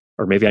lot.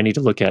 Or maybe I need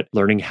to look at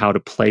learning how to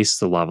place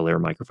the lavalier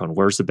microphone.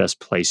 Where's the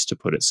best place to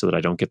put it so that I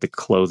don't get the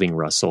clothing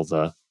rustle,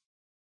 the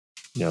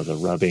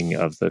rubbing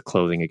of the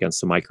clothing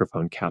against the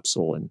microphone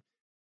capsule. And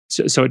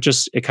so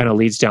it kind of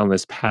leads down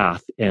this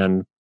path.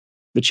 And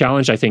the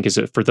challenge, I think, is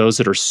that for those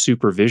that are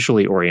super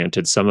visually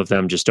oriented, some of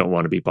them just don't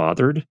want to be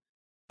bothered.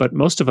 But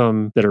most of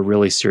them that are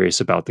really serious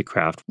about the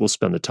craft will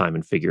spend the time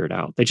and figure it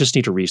out. They just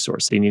need a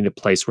resource. They need a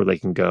place where they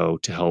can go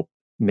to help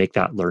make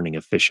that learning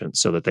efficient,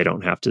 so that they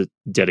don't have to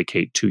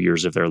dedicate 2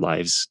 years of their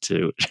lives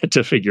to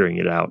figuring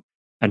it out.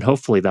 And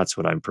hopefully that's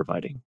what I'm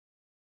providing.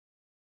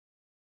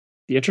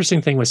 The interesting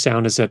thing with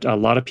sound is that a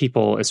lot of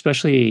people,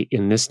 especially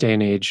in this day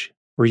and age,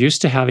 we're used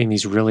to having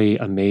these really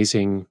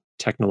amazing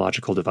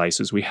technological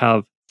devices. We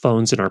have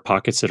phones in our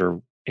pockets that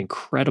are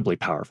incredibly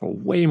powerful,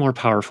 way more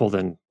powerful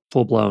than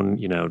full-blown,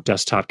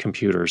 desktop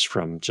computers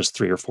from just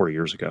 3 or 4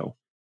 years ago.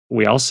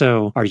 We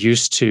also are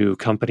used to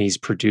companies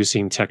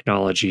producing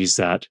technologies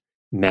that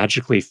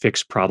magically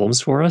fix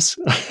problems for us.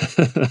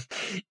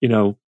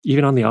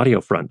 Even on the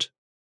audio front.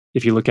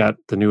 If you look at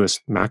the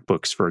newest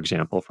MacBooks, for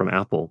example, from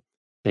Apple,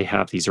 they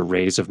have these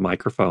arrays of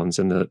microphones,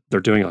 and they're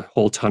doing a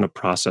whole ton of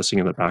processing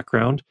in the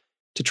background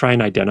to try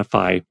and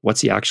identify what's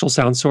the actual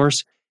sound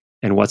source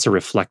and what's a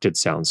reflected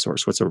sound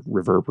source, what's a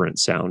reverberant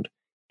sound,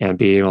 and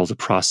be able to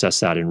process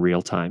that in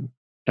real time.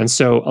 And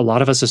so a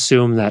lot of us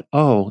assume that,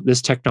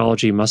 this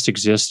technology must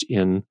exist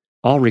in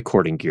all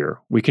recording gear.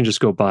 We can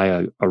just go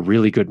buy a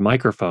really good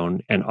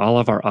microphone and all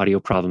of our audio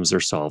problems are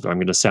solved. I'm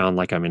going to sound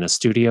like I'm in a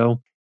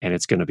studio and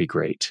it's going to be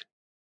great.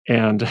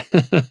 And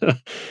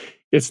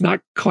it's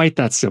not quite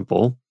that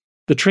simple.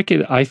 The trick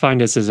I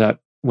find is that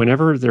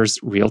whenever there's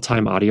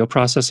real-time audio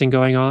processing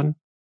going on,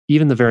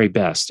 even the very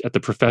best, at the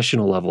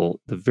professional level,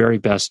 the very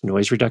best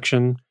noise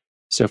reduction.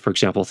 So, for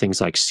example,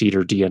 things like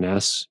Cedar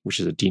DNS, which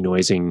is a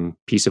denoising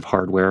piece of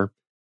hardware,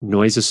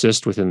 noise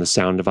assist within the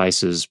sound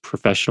device's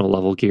professional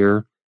level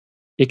gear,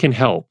 it can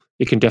help.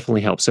 It can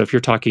definitely help. So if you're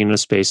talking in a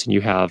space and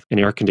you have an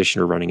air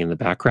conditioner running in the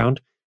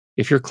background,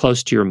 if you're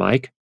close to your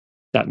mic,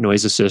 that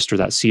noise assist or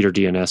that Cedar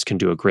DNS can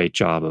do a great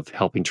job of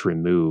helping to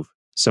remove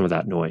some of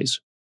that noise.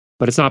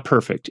 But it's not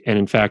perfect. And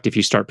in fact, if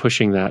you start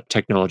pushing that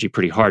technology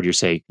pretty hard, you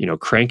say,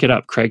 crank it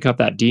up, crank up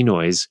that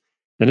denoise,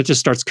 then it just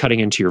starts cutting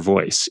into your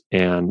voice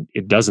and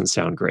it doesn't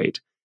sound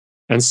great.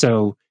 And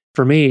so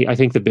for me, I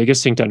think the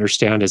biggest thing to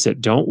understand is that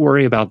don't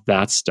worry about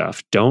that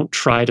stuff. Don't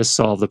try to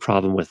solve the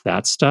problem with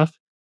that stuff.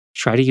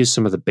 Try to use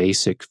some of the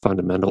basic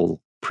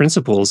fundamental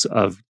principles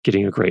of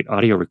getting a great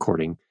audio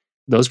recording.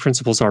 Those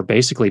principles are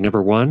basically,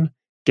 number one,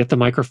 get the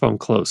microphone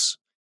close.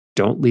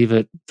 Don't leave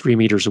it 3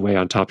 meters away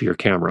on top of your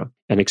camera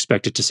and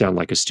expect it to sound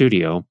like a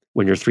studio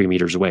when you're 3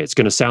 meters away. It's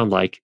going to sound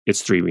like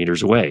it's 3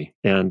 meters away.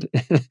 And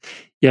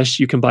yes,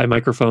 you can buy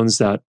microphones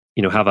that,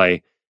 have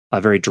a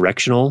very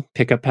directional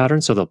pickup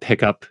pattern. So they'll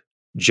pick up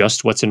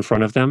just what's in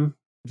front of them.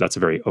 That's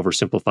a very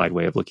oversimplified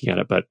way of looking at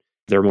it, but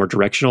they're more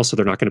directional. So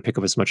they're not going to pick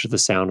up as much of the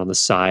sound on the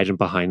side and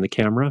behind the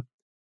camera.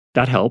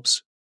 That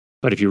helps.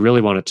 But if you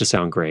really want it to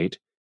sound great,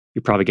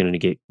 you're probably going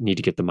to need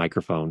to get the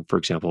microphone. For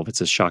example, if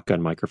it's a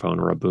shotgun microphone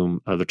or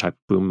other type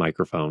of boom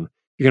microphone,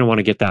 you're going to want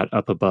to get that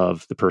up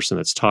above the person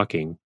that's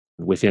talking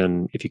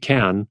within, if you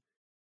can,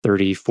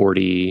 30,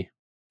 40,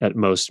 at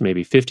most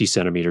maybe 50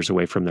 centimeters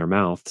away from their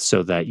mouth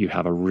so that you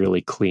have a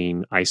really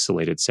clean,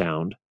 isolated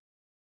sound.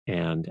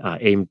 And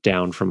aimed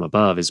down from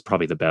above is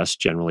probably the best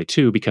generally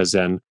too, because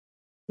then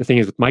the thing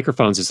is with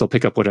microphones is they'll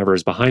pick up whatever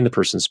is behind the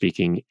person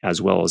speaking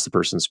as well as the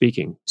person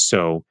speaking.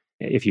 So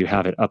if you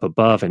have it up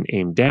above and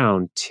aimed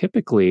down,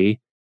 typically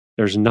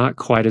there's not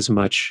quite as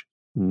much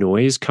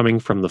noise coming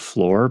from the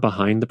floor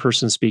behind the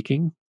person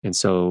speaking. And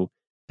so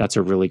that's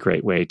a really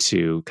great way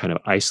to kind of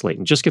isolate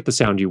and just get the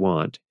sound you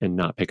want and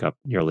not pick up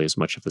nearly as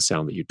much of the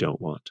sound that you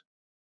don't want.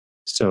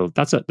 So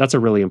that's a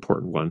really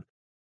important one.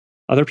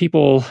 Other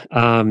people,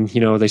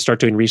 they start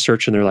doing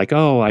research and they're like,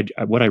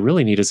 what I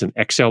really need is an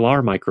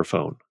XLR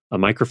microphone, a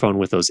microphone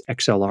with those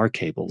XLR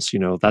cables.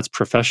 That's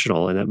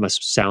professional and it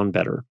must sound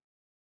better.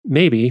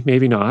 Maybe,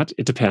 maybe not.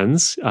 It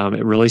depends.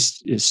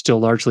 It still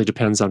largely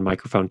depends on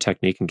microphone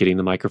technique and getting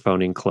the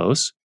microphone in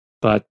close.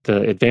 But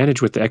the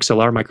advantage with the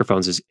XLR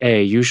microphones is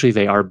usually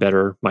they are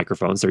better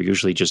microphones.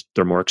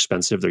 They're more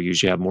expensive. They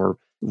usually have more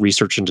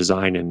research and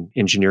design and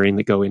engineering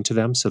that go into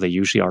them. So they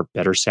usually are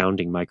better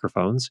sounding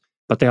microphones.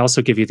 But they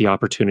also give you the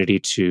opportunity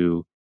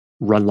to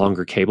run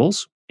longer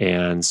cables.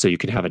 And so you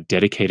can have a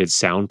dedicated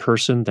sound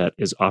person that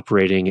is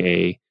operating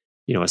a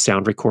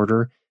sound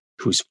recorder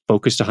who's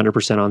focused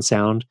 100% on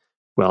sound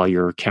while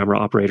your camera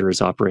operator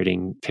is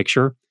operating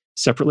picture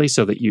separately,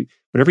 so that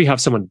whenever you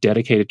have someone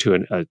dedicated to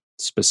a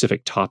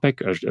specific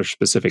topic or a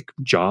specific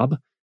job,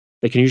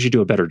 they can usually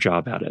do a better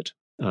job at it.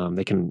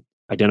 They can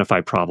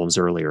identify problems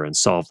earlier and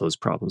solve those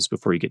problems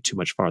before you get too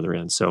much farther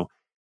in. So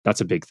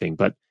that's a big thing.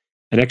 But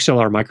an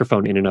XLR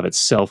microphone in and of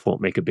itself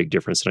won't make a big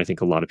difference. And I think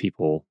a lot of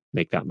people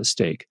make that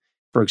mistake.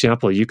 For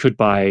example, you could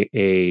buy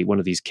one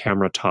of these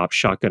camera top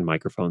shotgun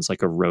microphones,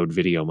 like a Rode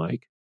video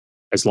mic.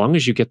 As long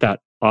as you get that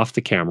off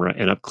the camera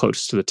and up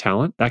close to the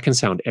talent, that can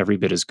sound every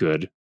bit as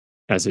good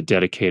as a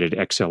dedicated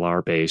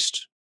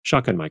XLR-based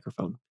shotgun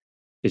microphone.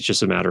 It's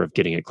just a matter of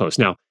getting it close.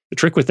 Now, the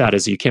trick with that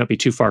is you can't be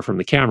too far from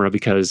the camera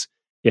because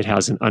it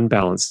has an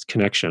unbalanced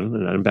connection,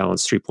 an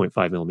unbalanced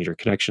 3.5 millimeter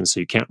connection. So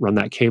you can't run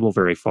that cable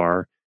very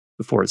far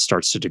before it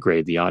starts to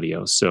degrade the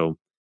audio. So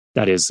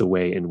that is the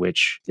way in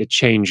which it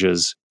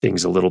changes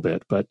things a little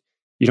bit. But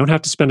you don't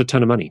have to spend a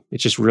ton of money.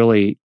 It's just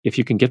really, if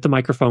you can get the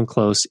microphone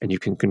close and you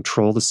can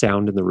control the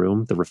sound in the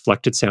room, the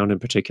reflected sound in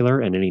particular,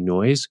 and any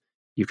noise,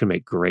 you can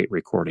make great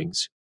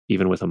recordings,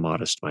 even with a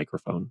modest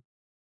microphone.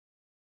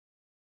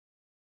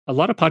 A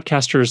lot of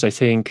podcasters, I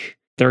think,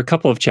 there are a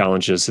couple of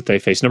challenges that they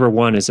face. Number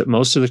one is that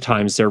most of the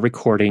times they're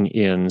recording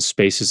in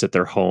spaces at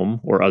their home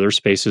or other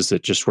spaces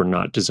that just were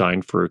not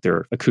designed for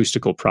their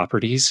acoustical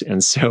properties.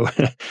 And so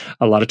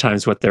a lot of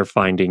times what they're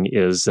finding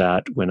is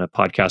that when a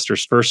podcaster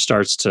first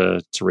starts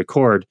to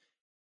record,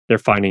 they're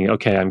finding,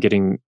 okay, I'm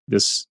getting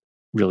this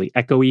really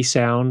echoey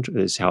sound,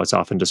 is how it's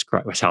often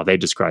described, is how they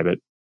describe it.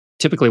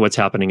 Typically what's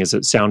happening is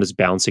that sound is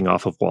bouncing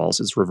off of walls.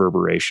 It's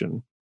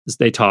reverberation. As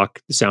they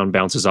talk, the sound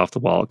bounces off the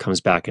wall, it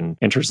comes back and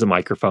enters the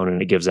microphone,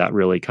 and it gives that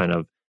really kind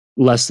of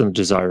less than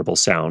desirable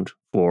sound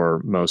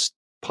for most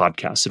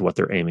podcasts and what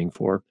they're aiming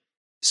for.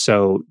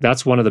 So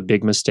that's one of the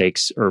big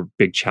mistakes or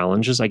big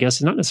challenges, I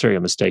guess. Not necessarily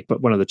a mistake,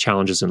 but one of the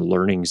challenges and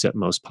learnings that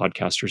most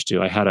podcasters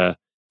do. I had a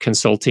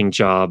consulting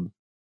job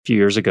a few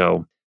years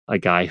ago a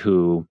guy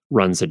who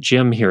runs a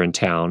gym here in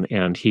town,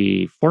 and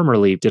he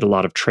formerly did a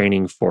lot of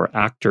training for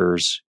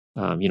actors,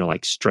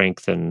 like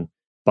strength and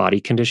body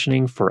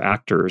conditioning for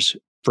actors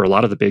for a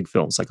lot of the big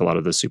films, like a lot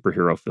of the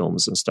superhero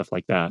films and stuff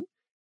like that.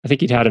 I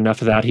think he'd had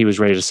enough of that. He was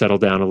ready to settle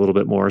down a little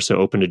bit more, so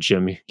opened a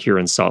gym here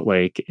in Salt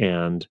Lake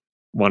and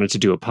wanted to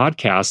do a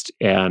podcast.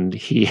 And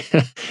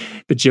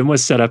the gym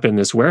was set up in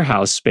this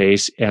warehouse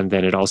space, and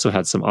then it also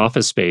had some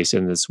office space.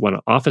 And this one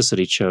office that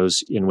he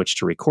chose in which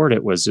to record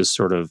it was this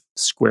sort of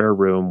square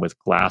room with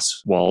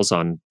glass walls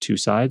on two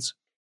sides.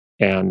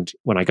 And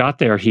when I got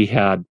there, he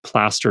had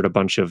plastered a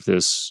bunch of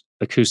this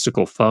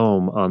acoustical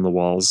foam on the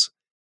walls.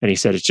 And he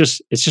said, it's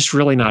just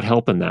really not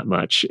helping that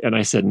much. And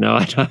I said, no,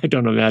 I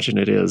don't imagine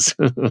it is.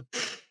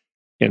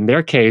 In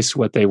their case,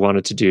 what they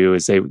wanted to do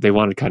is they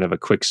wanted kind of a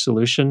quick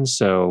solution.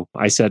 So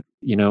I said,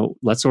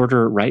 let's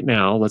order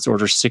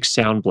 6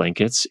 sound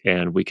blankets,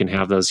 and we can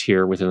have those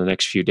here within the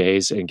next few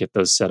days and get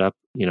those set up.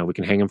 We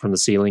can hang them from the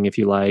ceiling if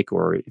you like,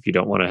 or if you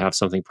don't want to have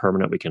something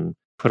permanent, we can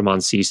put them on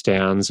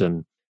C-stands.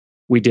 And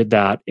we did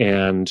that.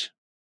 And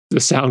the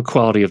sound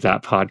quality of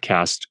that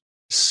podcast,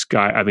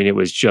 it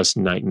was just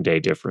night and day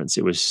difference.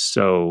 It was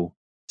so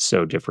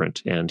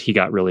different. And he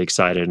got really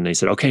excited, and they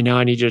said, okay, now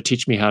I need you to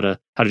teach me how to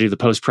do the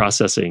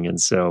post-processing. And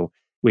so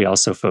we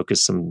also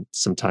focused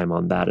some time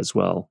on that as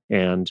well.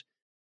 And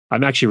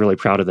I'm actually really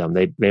proud of them.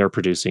 They are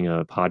producing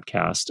a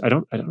podcast. I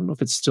don't know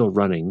if it's still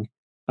running.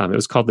 It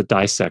was called the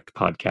Dissect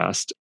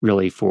Podcast,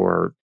 really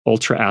for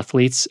ultra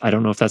athletes. I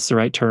don't know if that's the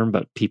right term,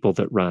 but people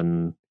that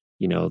run,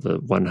 the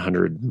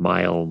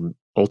 100-mile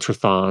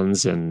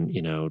ultrathons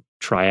and,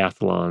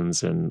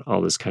 triathlons and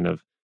all this kind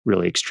of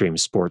really extreme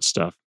sports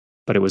stuff.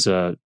 But it was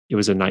a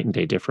night and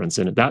day difference.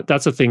 And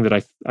that's a thing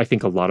that I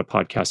think a lot of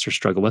podcasters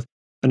struggle with.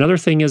 Another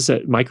thing is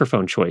that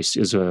microphone choice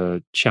is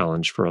a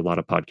challenge for a lot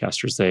of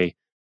podcasters.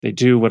 They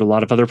do what a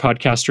lot of other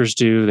podcasters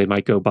do. They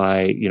might go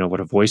buy, what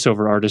a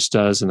voiceover artist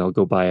does, and they'll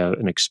go buy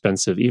an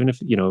expensive, even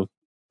if,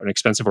 an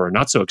expensive or a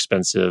not so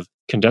expensive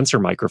condenser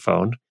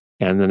microphone.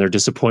 And then they're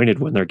disappointed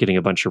when they're getting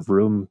a bunch of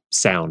room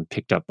sound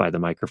picked up by the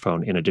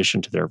microphone in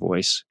addition to their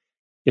voice.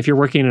 If you're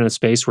working in a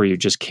space where you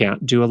just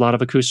can't do a lot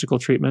of acoustical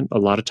treatment, a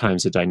lot of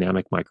times a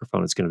dynamic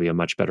microphone is going to be a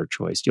much better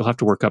choice. You'll have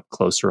to work up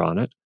closer on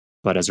it,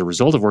 but as a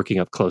result of working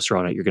up closer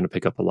on it, you're going to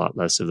pick up a lot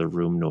less of the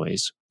room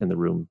noise and the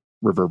room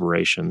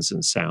reverberations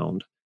and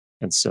sound.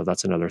 And so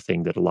that's another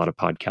thing that a lot of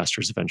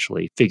podcasters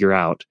eventually figure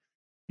out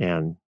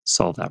and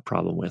solve that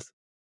problem with.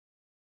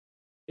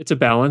 It's a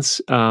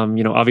balance.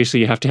 Obviously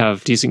you have to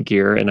have decent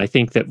gear. And I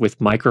think that with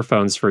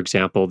microphones, for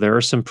example, there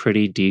are some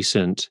pretty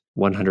decent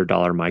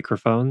 $100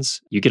 microphones.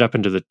 You get up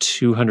into the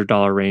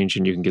 $200 range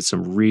and you can get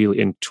some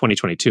in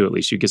 2022 at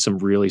least, you get some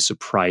really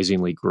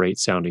surprisingly great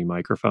sounding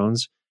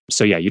microphones.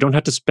 So yeah, you don't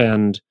have to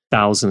spend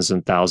thousands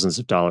and thousands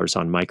of dollars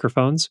on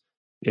microphones.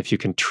 If you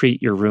can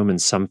treat your room in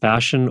some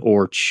fashion,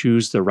 or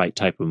choose the right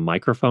type of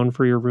microphone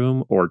for your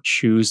room, or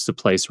choose the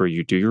place where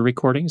you do your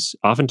recordings.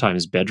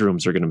 Oftentimes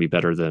bedrooms are going to be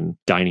better than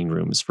dining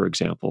rooms, for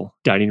example.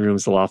 Dining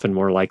rooms will often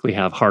more likely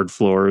have hard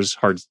floors,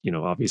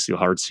 obviously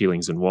hard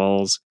ceilings and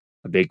walls,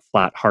 a big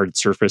flat hard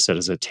surface that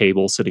is a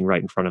table sitting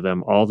right in front of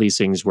them. All these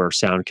things where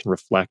sound can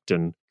reflect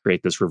and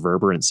create this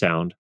reverberant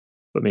sound.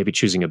 But maybe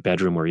choosing a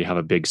bedroom where you have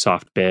a big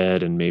soft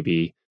bed and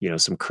maybe,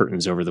 some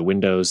curtains over the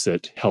windows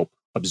that help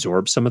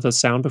absorb some of the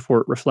sound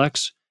before it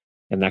reflects.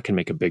 And that can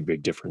make a big,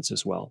 big difference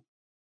as well.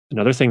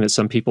 Another thing that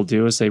some people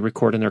do is they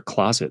record in their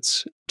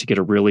closets to get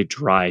a really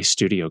dry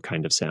studio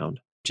kind of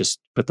sound. Just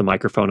put the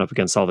microphone up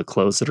against all the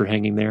clothes that are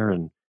hanging there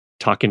and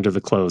talk into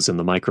the clothes in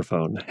the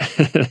microphone.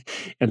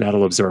 And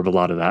that'll absorb a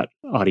lot of that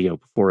audio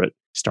before it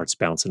starts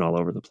bouncing all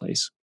over the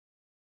place.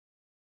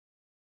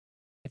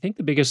 I think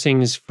the biggest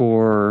things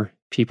for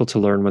people to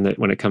learn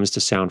when it comes to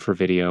sound for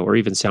video or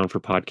even sound for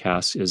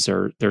podcasts is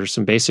there are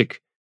some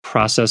basic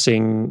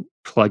processing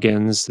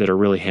plugins that are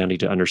really handy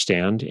to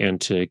understand and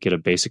to get a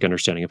basic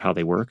understanding of how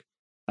they work.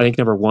 I think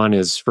number one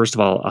is, first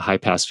of all, a high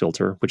pass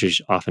filter, which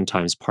is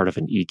oftentimes part of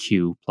an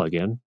EQ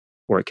plugin,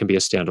 or it can be a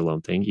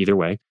standalone thing. Either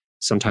way,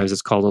 sometimes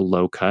it's called a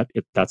low cut.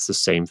 That's the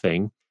same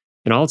thing.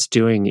 And all it's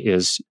doing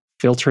is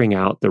filtering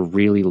out the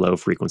really low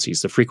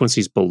frequencies, the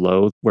frequencies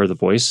below where the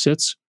voice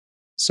sits.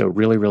 So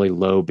really, really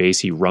low,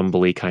 bassy,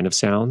 rumbly kind of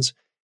sounds.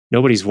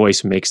 Nobody's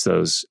voice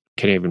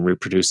can even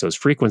reproduce those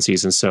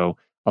frequencies. And so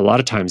a lot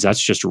of times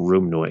that's just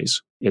room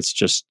noise. It's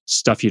just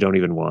stuff you don't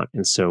even want.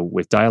 And so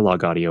with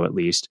dialogue audio, at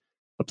least,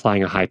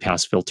 applying a high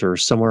pass filter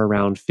somewhere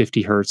around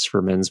 50 hertz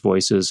for men's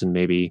voices and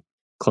maybe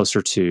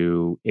closer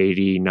to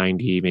 80,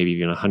 90, maybe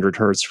even 100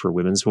 hertz for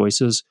women's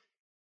voices,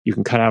 you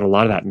can cut out a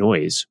lot of that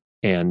noise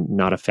and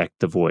not affect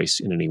the voice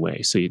in any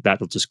way. So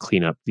that'll just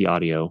clean up the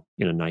audio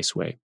in a nice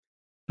way.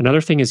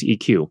 Another thing is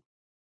EQ.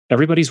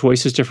 Everybody's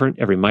voice is different.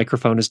 Every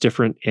microphone is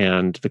different.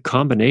 And the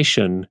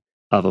combination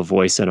of a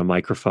voice and a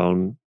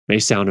microphone may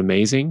sound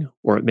amazing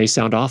or it may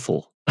sound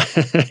awful.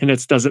 And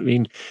it doesn't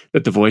mean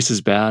that the voice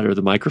is bad or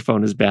the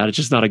microphone is bad. It's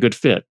just not a good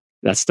fit.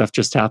 That stuff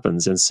just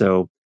happens. And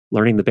so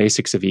learning the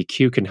basics of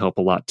EQ can help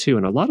a lot too.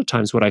 And a lot of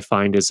times what I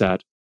find is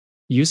that,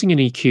 using an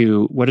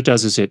EQ, what it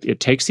does is it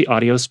takes the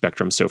audio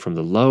spectrum, so from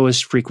the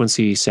lowest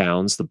frequency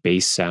sounds, the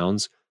bass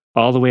sounds,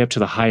 all the way up to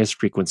the highest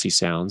frequency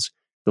sounds,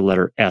 the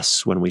letter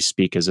S when we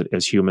speak as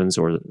humans,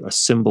 or a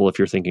cymbal if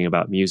you're thinking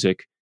about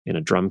music in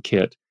a drum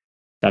kit,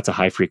 that's a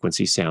high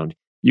frequency sound.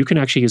 You can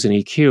actually use an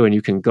EQ and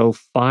you can go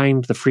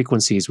find the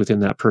frequencies within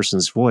that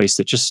person's voice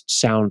that just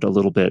sound a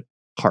little bit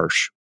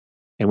harsh.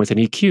 And with an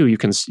EQ,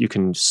 you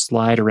can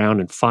slide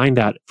around and find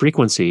that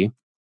frequency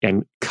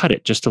and cut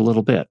it just a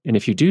little bit. And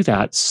if you do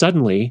that,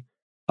 suddenly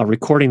a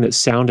recording that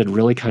sounded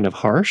really kind of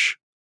harsh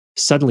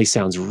suddenly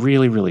sounds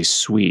really, really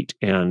sweet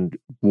and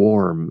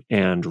warm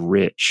and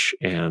rich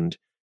and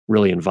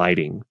really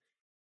inviting.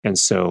 And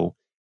so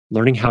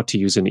learning how to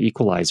use an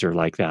equalizer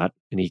like that,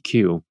 an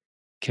EQ,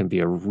 can be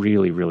a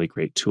really, really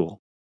great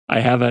tool. I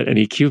have an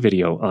EQ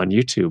video on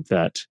YouTube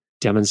that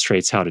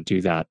demonstrates how to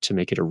do that to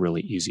make it a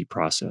really easy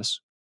process.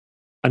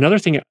 Another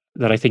thing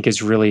that I think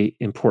is really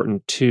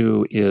important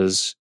too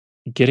is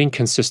getting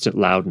consistent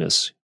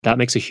loudness. That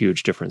makes a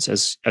huge difference.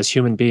 As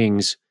human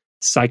beings,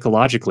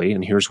 psychologically,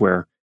 and here's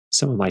where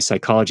some of my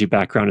psychology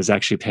background has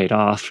actually paid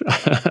off,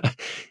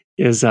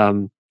 is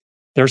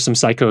there's some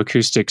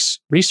psychoacoustics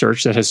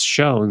research that has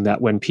shown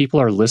that when people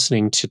are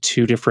listening to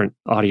two different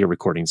audio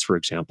recordings, for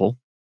example,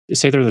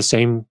 say they're the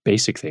same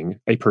basic thing,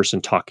 a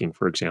person talking,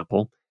 for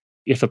example,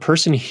 if a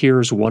person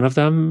hears one of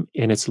them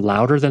and it's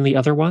louder than the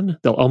other one,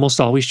 they'll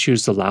almost always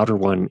choose the louder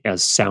one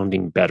as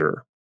sounding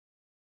better.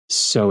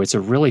 So it's a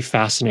really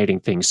fascinating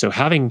thing. So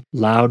having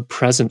loud,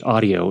 present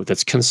audio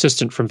that's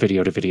consistent from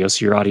video to video,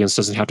 so your audience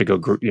doesn't have to go,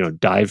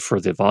 dive for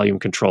the volume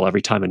control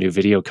every time a new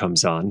video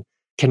comes on,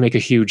 can make a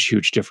huge,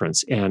 huge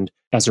difference. And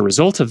as a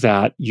result of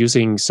that,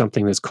 using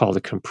something that's called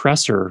a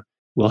compressor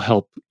will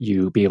help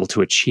you be able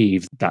to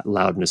achieve that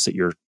loudness that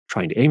you're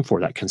trying to aim for,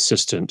 that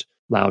consistent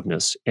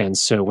loudness. And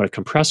so what a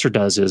compressor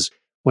does is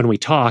when we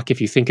talk, if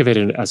you think of it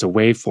as a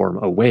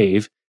waveform, a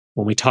wave,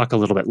 when we talk a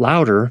little bit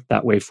louder,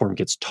 that waveform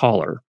gets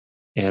taller.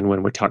 And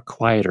when we talk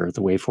quieter,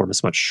 the waveform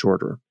is much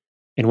shorter.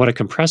 And what a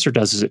compressor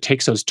does is it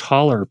takes those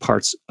taller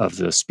parts of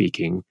the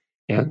speaking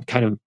and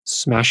kind of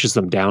smashes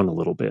them down a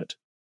little bit.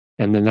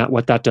 And then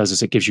what that does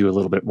is it gives you a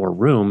little bit more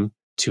room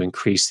to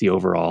increase the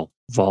overall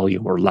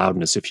volume or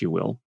loudness, if you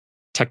will.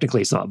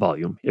 Technically, it's not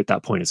volume. At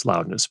that point, it's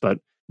loudness. But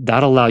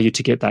that'll allow you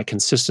to get that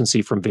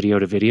consistency from video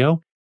to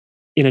video.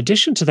 In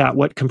addition to that,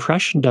 what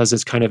compression does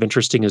is kind of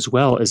interesting as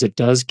well, is it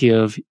does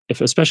give,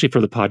 especially for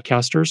the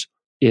podcasters,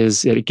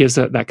 is it gives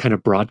that kind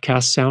of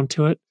broadcast sound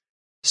to it.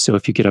 So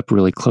if you get up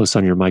really close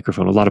on your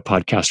microphone, a lot of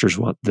podcasters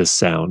want this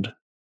sound.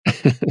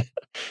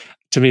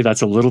 To me,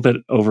 that's a little bit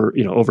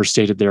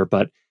overstated there,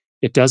 but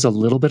it does a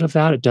little bit of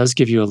that. It does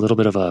give you a little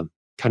bit of a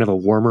kind of a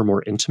warmer,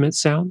 more intimate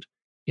sound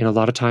in a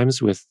lot of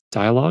times with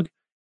dialogue.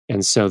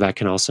 And so that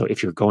can also,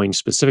 if you're going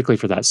specifically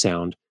for that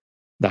sound,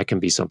 that can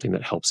be something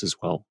that helps as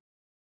well.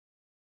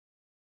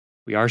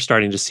 We are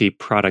starting to see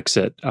products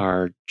that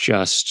are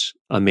just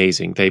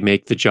amazing. They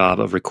make the job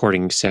of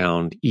recording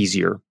sound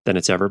easier than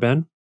it's ever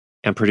been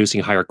and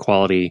producing higher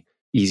quality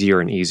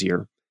easier and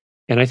easier.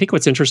 And I think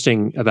what's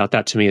interesting about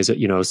that to me is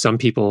that, some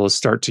people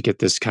start to get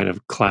this kind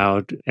of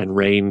cloud and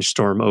rain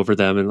storm over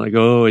them and like,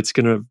 oh,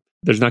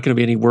 there's not going to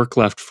be any work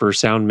left for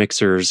sound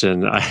mixers.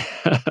 And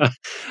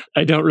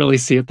I don't really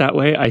see it that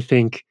way. I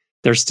think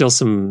there's still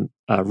some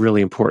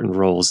really important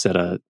roles that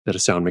a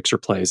sound mixer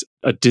plays,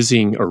 a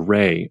dizzying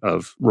array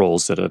of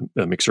roles that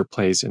a mixer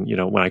plays. And,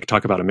 when I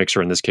talk about a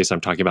mixer, in this case,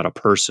 I'm talking about a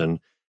person,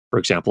 for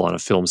example, on a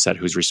film set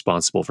who's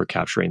responsible for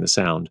capturing the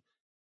sound.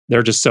 There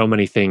are just so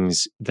many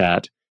things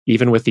that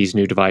even with these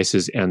new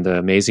devices and the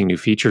amazing new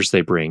features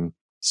they bring.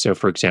 So,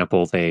 for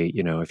example,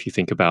 if you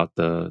think about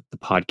the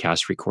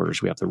podcast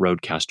recorders, we have the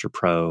Rodecaster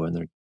Pro,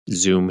 and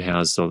Zoom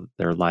has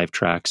their live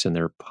tracks and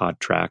their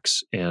pod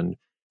tracks, and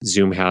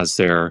Zoom has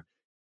their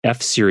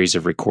F series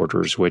of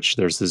recorders, which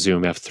there's the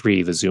Zoom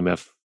F3, the Zoom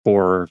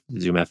F4,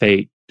 Zoom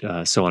F8,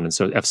 so on and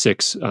so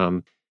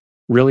F6.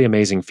 Really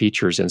amazing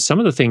features, and some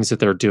of the things that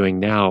they're doing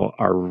now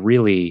are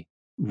really,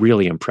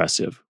 really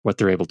impressive. What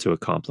they're able to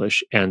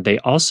accomplish, and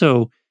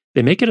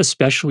they make it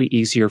especially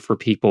easier for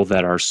people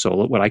that are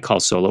solo, what I call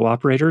solo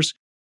operators.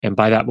 And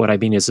by that, what I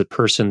mean is a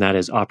person that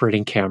is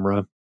operating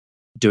camera,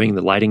 doing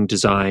the lighting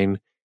design,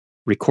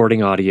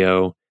 recording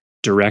audio,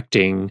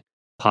 directing,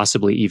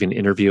 possibly even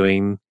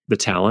interviewing the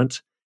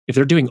talent. If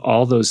they're doing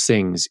all those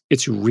things,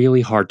 it's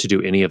really hard to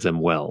do any of them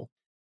well.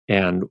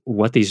 And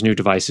what these new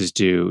devices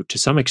do to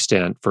some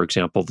extent, for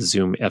example, the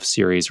Zoom F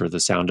series or the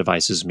Sound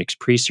Devices Mix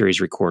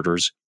Pre-Series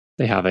recorders,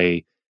 they have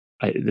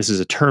this is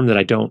a term that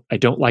I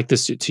don't like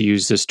to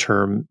use this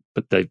term,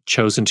 but they've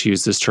chosen to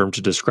use this term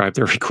to describe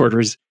their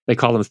recorders. They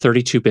call them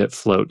 32-bit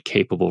float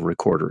capable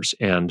recorders.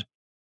 And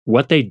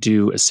what they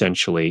do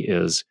essentially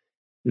is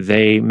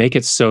they make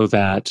it so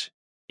that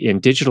in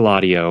digital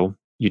audio,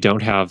 you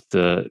don't have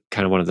the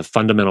kind of one of the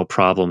fundamental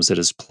problems that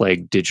has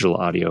plagued digital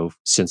audio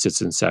since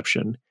its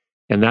inception.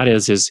 And that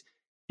is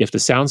if the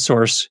sound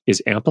source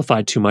is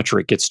amplified too much or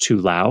it gets too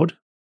loud,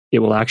 it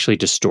will actually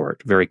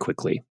distort very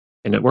quickly.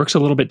 And it works a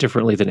little bit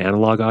differently than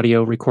analog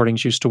audio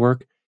recordings used to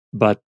work,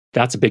 but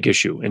that's a big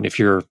issue. And if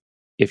you're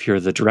if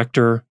you're the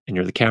director and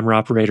you're the camera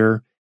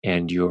operator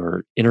and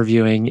you're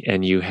interviewing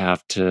and you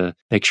have to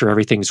make sure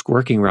everything's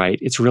working right,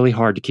 it's really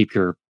hard to keep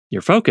your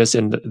focus.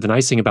 And the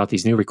nice thing about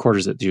these new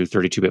recorders that do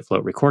 32-bit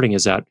float recording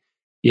is that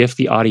if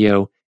the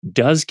audio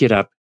does get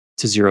up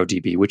to 0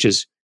 dB, which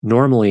is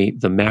normally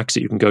the max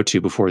that you can go to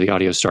before the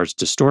audio starts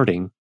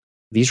distorting,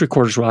 these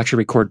recorders will actually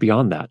record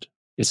beyond that.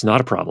 It's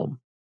not a problem.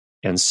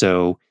 And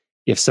so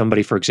if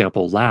somebody, for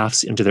example,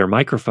 laughs into their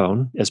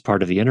microphone as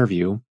part of the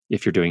interview,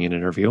 if you're doing an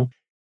interview,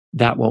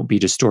 that won't be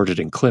distorted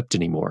and clipped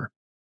anymore,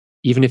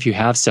 even if you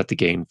have set the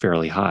gain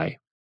fairly high.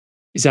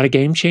 Is that a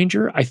game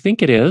changer? I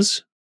think it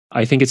is.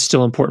 I think it's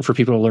still important for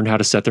people to learn how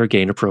to set their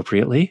gain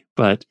appropriately,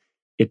 but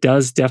it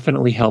does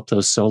definitely help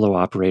those solo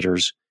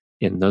operators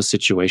in those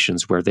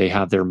situations where they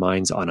have their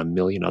minds on a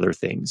million other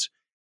things.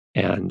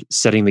 And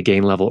setting the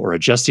gain level or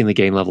adjusting the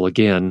gain level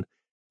again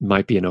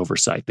might be an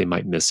oversight. They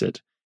might miss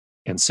it.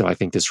 And so I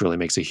think this really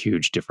makes a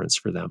huge difference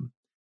for them.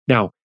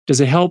 Now,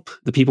 does it help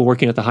the people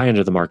working at the high end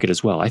of the market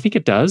as well? I think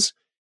it does.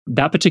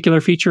 That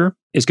particular feature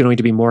is going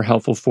to be more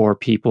helpful for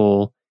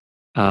people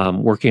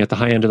working at the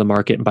high end of the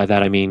market. And by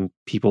that, I mean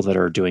people that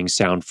are doing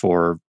sound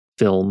for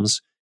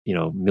films,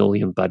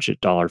 million budget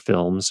dollar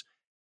films.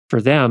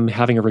 For them,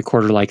 having a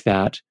recorder like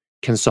that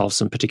can solve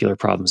some particular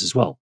problems as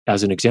well.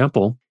 As an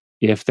example,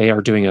 if they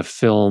are doing a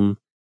film,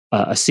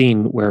 a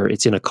scene where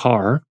it's in a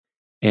car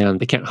and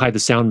they can't hide the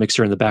sound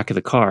mixer in the back of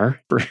the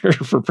car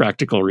for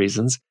practical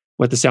reasons,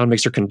 what the sound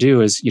mixer can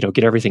do is,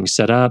 get everything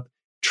set up,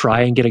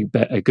 try and get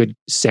a good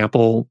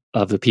sample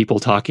of the people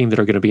talking that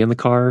are going to be in the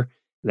car,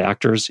 the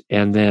actors,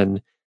 and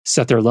then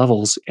set their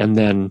levels and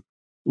then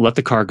let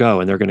the car go.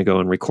 And they're going to go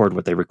and record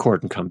what they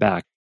record and come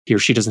back. He or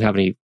she doesn't have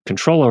any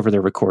control over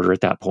their recorder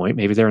at that point.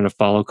 Maybe they're in a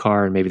follow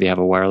car and maybe they have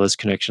a wireless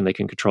connection they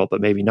can control,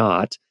 but maybe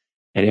not.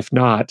 And if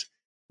not,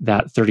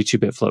 that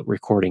 32-bit float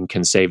recording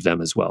can save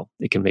them as well.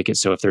 It can make it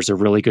so if there's a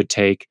really good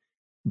take,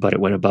 but it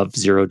went above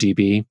 0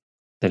 dB,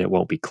 then it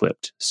won't be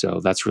clipped. So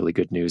that's really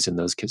good news in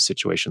those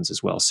situations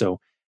as well.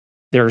 So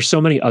there are so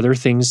many other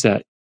things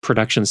that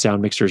production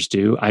sound mixers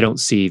do. I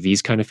don't see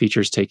these kind of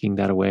features taking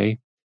that away.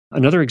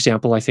 Another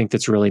example I think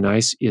that's really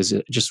nice is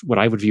just what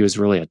I would view as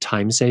really a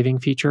time-saving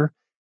feature.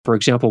 For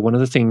example, one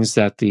of the things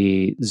that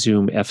the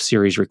Zoom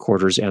F-Series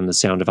recorders and the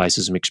Sound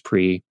Devices Mix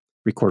Pre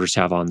recorders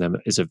have on them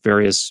is a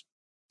various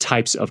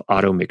types of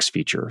auto mix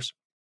features.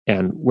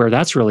 And where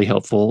that's really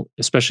helpful,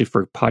 especially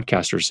for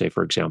podcasters, say,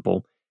 for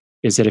example,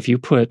 is that if you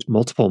put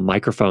multiple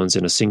microphones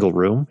in a single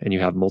room and you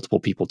have multiple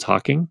people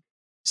talking,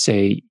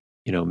 say,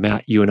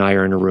 Matt, you and I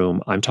are in a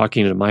room, I'm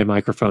talking into my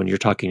microphone, you're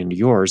talking into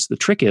yours. The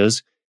trick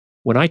is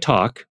when I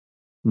talk,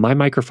 my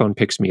microphone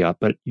picks me up,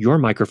 but your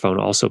microphone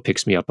also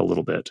picks me up a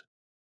little bit.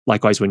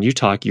 Likewise, when you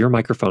talk, your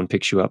microphone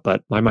picks you up,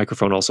 but my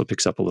microphone also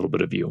picks up a little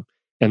bit of you.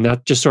 And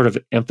that just sort of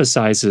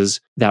emphasizes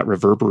that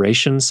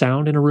reverberation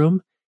sound in a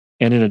room.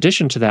 And in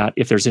addition to that,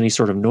 if there's any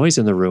sort of noise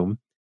in the room,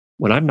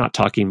 when I'm not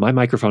talking, my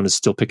microphone is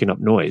still picking up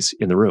noise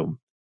in the room.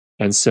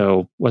 And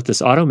so what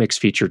this auto mix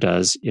feature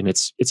does, and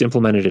it's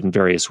implemented in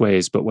various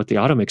ways, but what the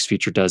auto mix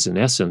feature does in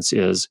essence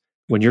is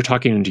when you're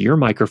talking into your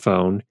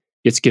microphone,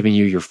 it's giving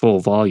you your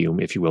full volume,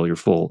 if you will, your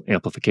full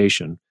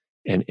amplification.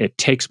 And it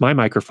takes my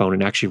microphone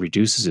and actually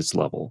reduces its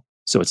level.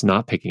 So it's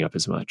not picking up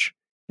as much.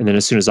 And then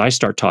as soon as I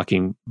start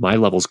talking, my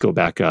levels go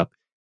back up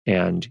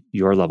and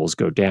your levels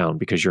go down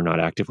because you're not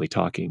actively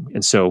talking.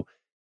 And so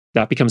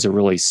that becomes a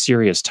really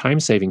serious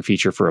time-saving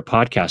feature for a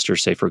podcaster.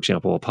 Say, for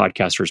example, a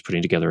podcaster is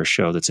putting together a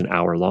show that's an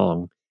hour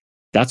long.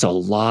 That's a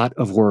lot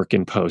of work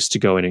in post to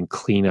go in and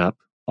clean up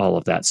all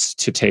of that,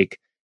 to take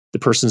the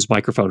person's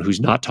microphone who's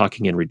not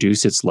talking and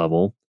reduce its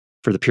level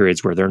for the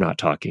periods where they're not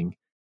talking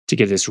to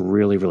get this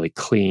really, really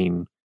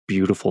clean,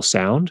 beautiful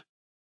sound.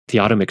 The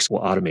Automix will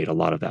automate a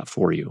lot of that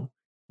for you,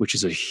 which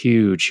is a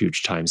huge,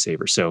 huge time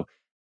saver. So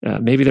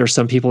maybe there are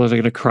some people that are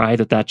going to cry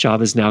that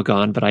job is now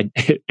gone, but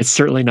it's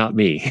certainly not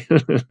me.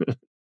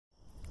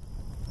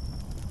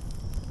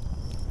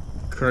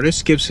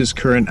 Curtis gives his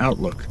current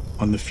outlook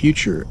on the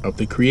future of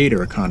the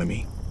creator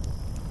economy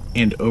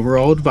and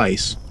overall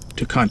advice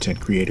to content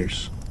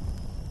creators.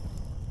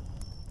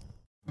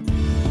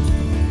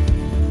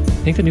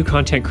 I think the new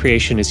content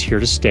creation is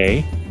here to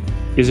stay.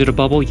 Is it a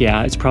bubble?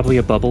 Yeah, it's probably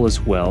a bubble as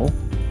well.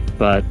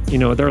 But,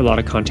 there are a lot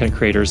of content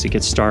creators that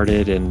get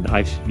started, and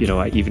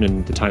even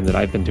in the time that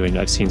I've been doing it,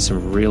 I've seen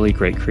some really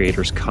great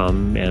creators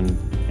come and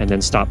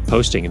then stop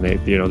posting, and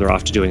they're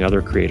off to doing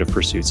other creative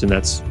pursuits, and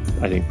that's,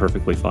 I think,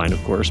 perfectly fine,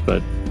 of course.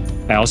 But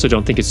I also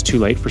don't think it's too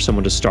late for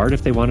someone to start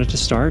if they wanted to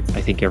start.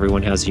 I think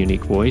everyone has a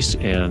unique voice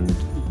and,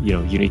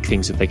 unique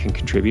things that they can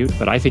contribute,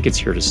 but I think it's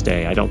here to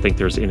stay. I don't think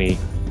there's any...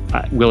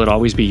 will it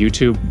always be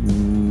YouTube?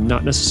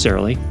 Not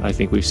necessarily. I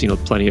think we've seen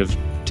plenty of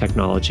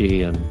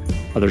technology and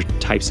other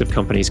types of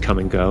companies come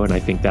and go, and I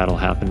think that'll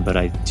happen. But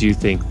I do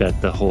think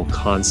that the whole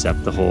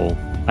concept, the whole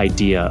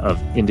idea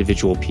of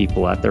individual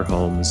people at their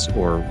homes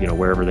or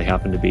wherever they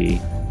happen to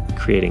be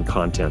creating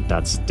content,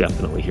 that's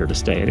definitely here to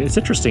stay. And it's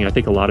interesting. I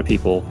think a lot of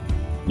people,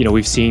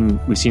 we've seen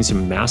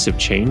some massive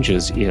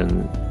changes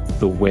in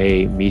the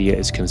way media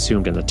is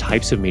consumed and the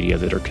types of media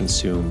that are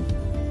consumed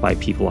by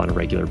people on a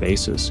regular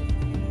basis.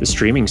 The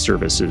streaming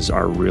services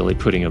are really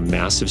putting a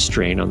massive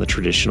strain on the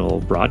traditional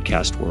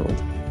broadcast world.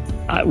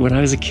 When I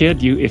was a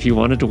kid, if you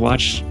wanted to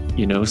watch,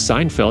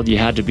 Seinfeld, you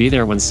had to be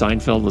there when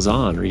Seinfeld was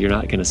on, or you're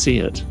not going to see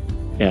it.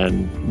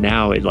 And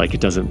now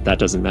that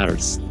doesn't matter.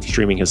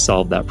 Streaming has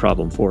solved that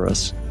problem for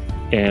us.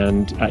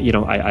 And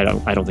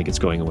I don't think it's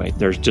going away.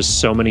 There's just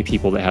so many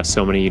people that have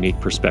so many unique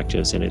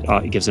perspectives, and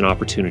it gives an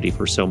opportunity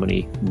for so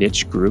many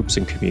niche groups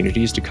and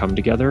communities to come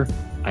together.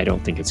 I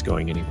don't think it's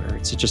going anywhere.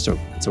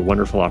 It's a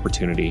wonderful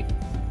opportunity.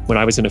 When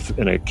I was in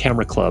a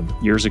camera club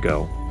years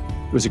ago,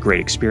 it was a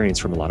great experience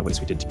from a lot of ways.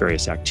 We did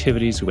various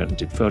activities. We went and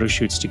did photo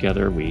shoots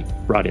together. We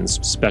brought in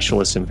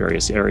specialists in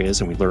various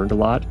areas, and we learned a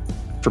lot.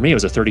 For me, it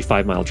was a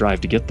 35-mile drive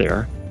to get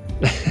there.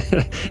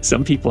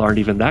 Some people aren't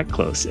even that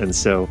close. And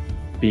so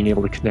being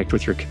able to connect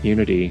with your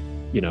community,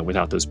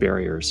 without those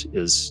barriers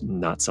is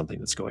not something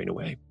that's going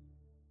away.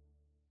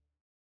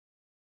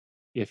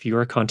 If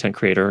you're a content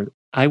creator,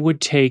 I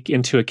would take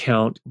into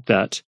account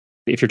that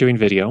if you're doing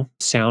video,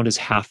 sound is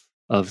half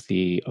of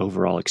the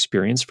overall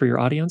experience for your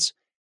audience.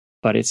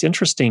 But it's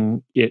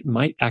interesting, it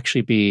might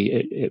actually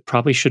it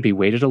probably should be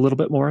weighted a little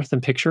bit more than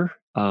picture.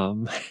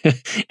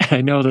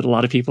 I know that a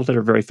lot of people that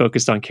are very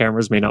focused on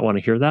cameras may not want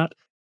to hear that.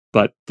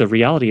 But the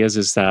reality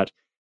is that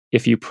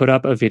if you put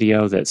up a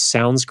video that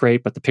sounds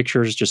great, but the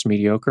picture is just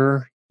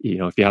mediocre,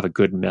 if you have a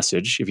good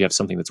message, if you have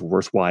something that's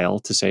worthwhile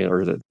to say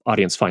or the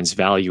audience finds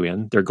value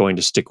in, they're going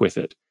to stick with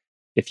it.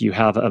 If you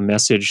have a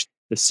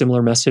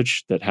similar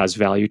message that has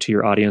value to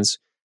your audience,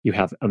 you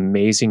have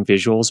amazing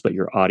visuals, but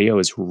your audio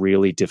is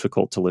really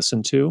difficult to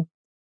listen to,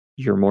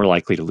 you're more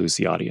likely to lose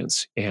the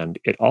audience. And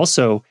it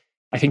also,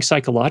 I think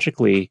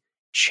psychologically,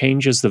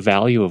 changes the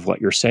value of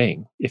what you're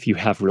saying. If you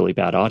have really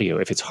bad audio,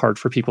 if it's hard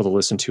for people to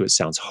listen to, it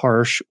sounds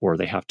harsh, or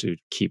they have to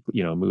keep,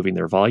 moving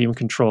their volume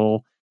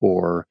control,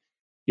 or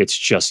it's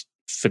just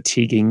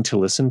fatiguing to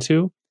listen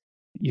to,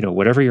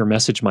 whatever your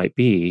message might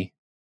be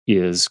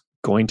is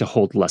going to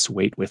hold less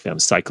weight with them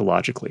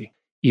psychologically.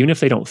 Even if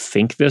they don't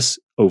think this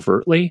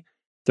overtly,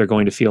 they're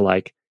going to feel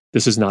like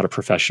this is not a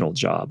professional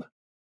job.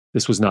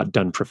 This was not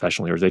done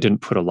professionally, or they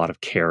didn't put a lot of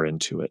care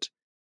into it.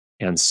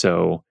 And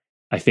so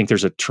I think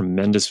there's a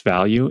tremendous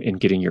value in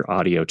getting your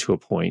audio to a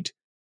point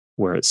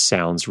where it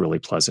sounds really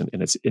pleasant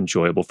and it's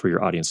enjoyable for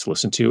your audience to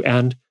listen to,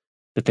 and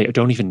that they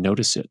don't even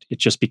notice it. It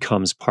just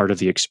becomes part of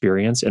the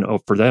experience. And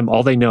for them,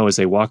 all they know is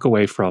they walk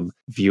away from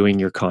viewing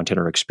your content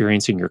or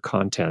experiencing your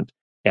content,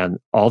 and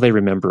all they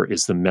remember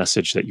is the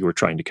message that you were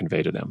trying to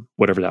convey to them,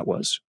 whatever that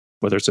was.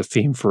 Whether it's a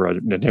theme for a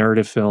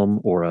narrative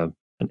film or an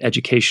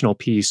educational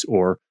piece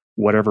or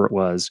whatever it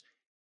was,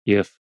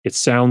 if it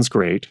sounds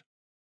great,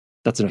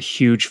 that's a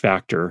huge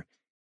factor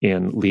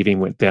in leaving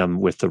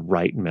them with the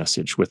right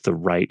message, with the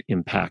right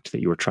impact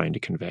that you were trying to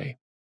convey.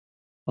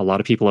 A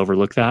lot of people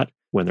overlook that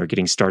when they're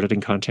getting started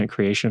in content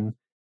creation,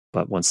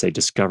 but once they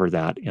discover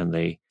that and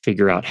they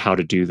figure out how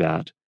to do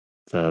that,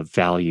 the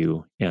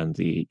value and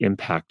the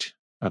impact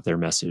of their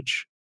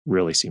message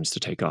really seems to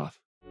take off.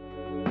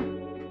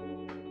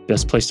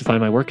 Best place to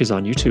find my work is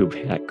on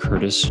YouTube at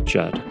Curtis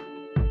Judd.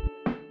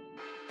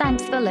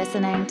 Thanks for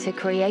listening to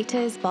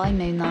Creators by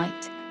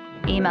Moonlight.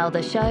 Email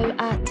the show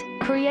at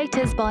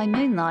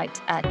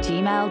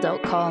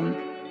creatorsbymoonlight@gmail.com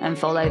and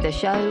follow the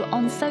show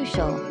on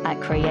social at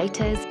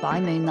Creators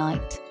by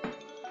Moonlight.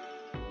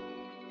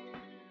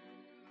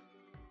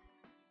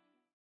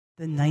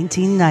 The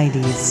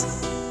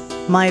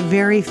 1990s. My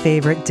very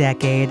favorite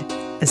decade,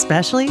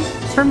 especially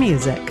for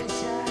music.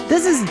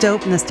 This is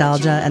Dope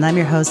Nostalgia, and I'm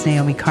your host,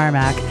 Naomi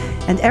Carmack.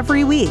 And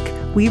every week,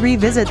 we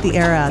revisit the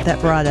era that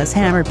brought us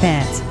Hammer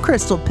Pants,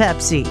 Crystal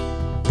Pepsi,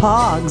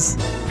 Pogs,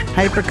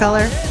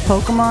 Hypercolor,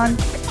 Pokemon,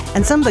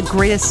 and some of the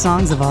greatest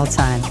songs of all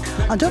time.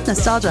 On Dope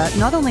Nostalgia,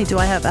 not only do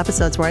I have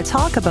episodes where I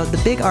talk about the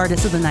big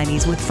artists of the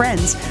 90s with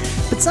friends,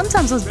 but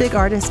sometimes those big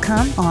artists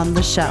come on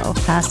the show.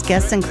 Past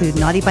guests include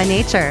Naughty by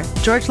Nature,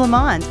 George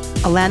Lamond,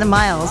 Alana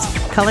Miles,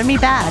 Color Me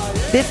Bad,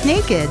 Biff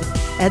Naked,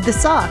 Ed the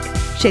Sock,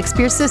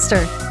 Shakespeare's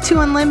Sister, Two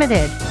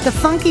Unlimited, The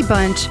Funky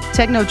Bunch,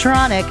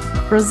 Technotronic,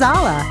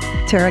 Rosala,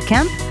 Tara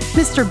Kemp,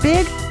 Mr.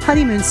 Big,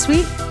 Honeymoon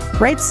Suite,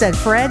 Right Said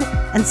Fred,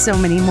 and so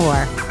many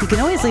more. You can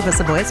always leave us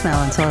a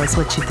voicemail and tell us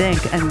what you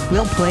think, and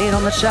we'll play it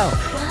on the show.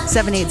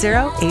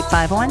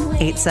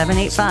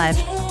 780-851-8785.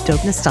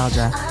 Dope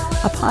Nostalgia,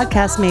 a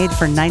podcast made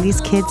for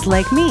 90s kids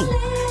like me.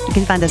 You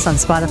can find us on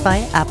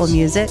Spotify, Apple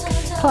Music,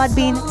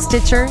 Podbean,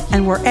 Stitcher,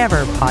 and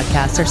wherever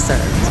podcasts are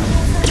served.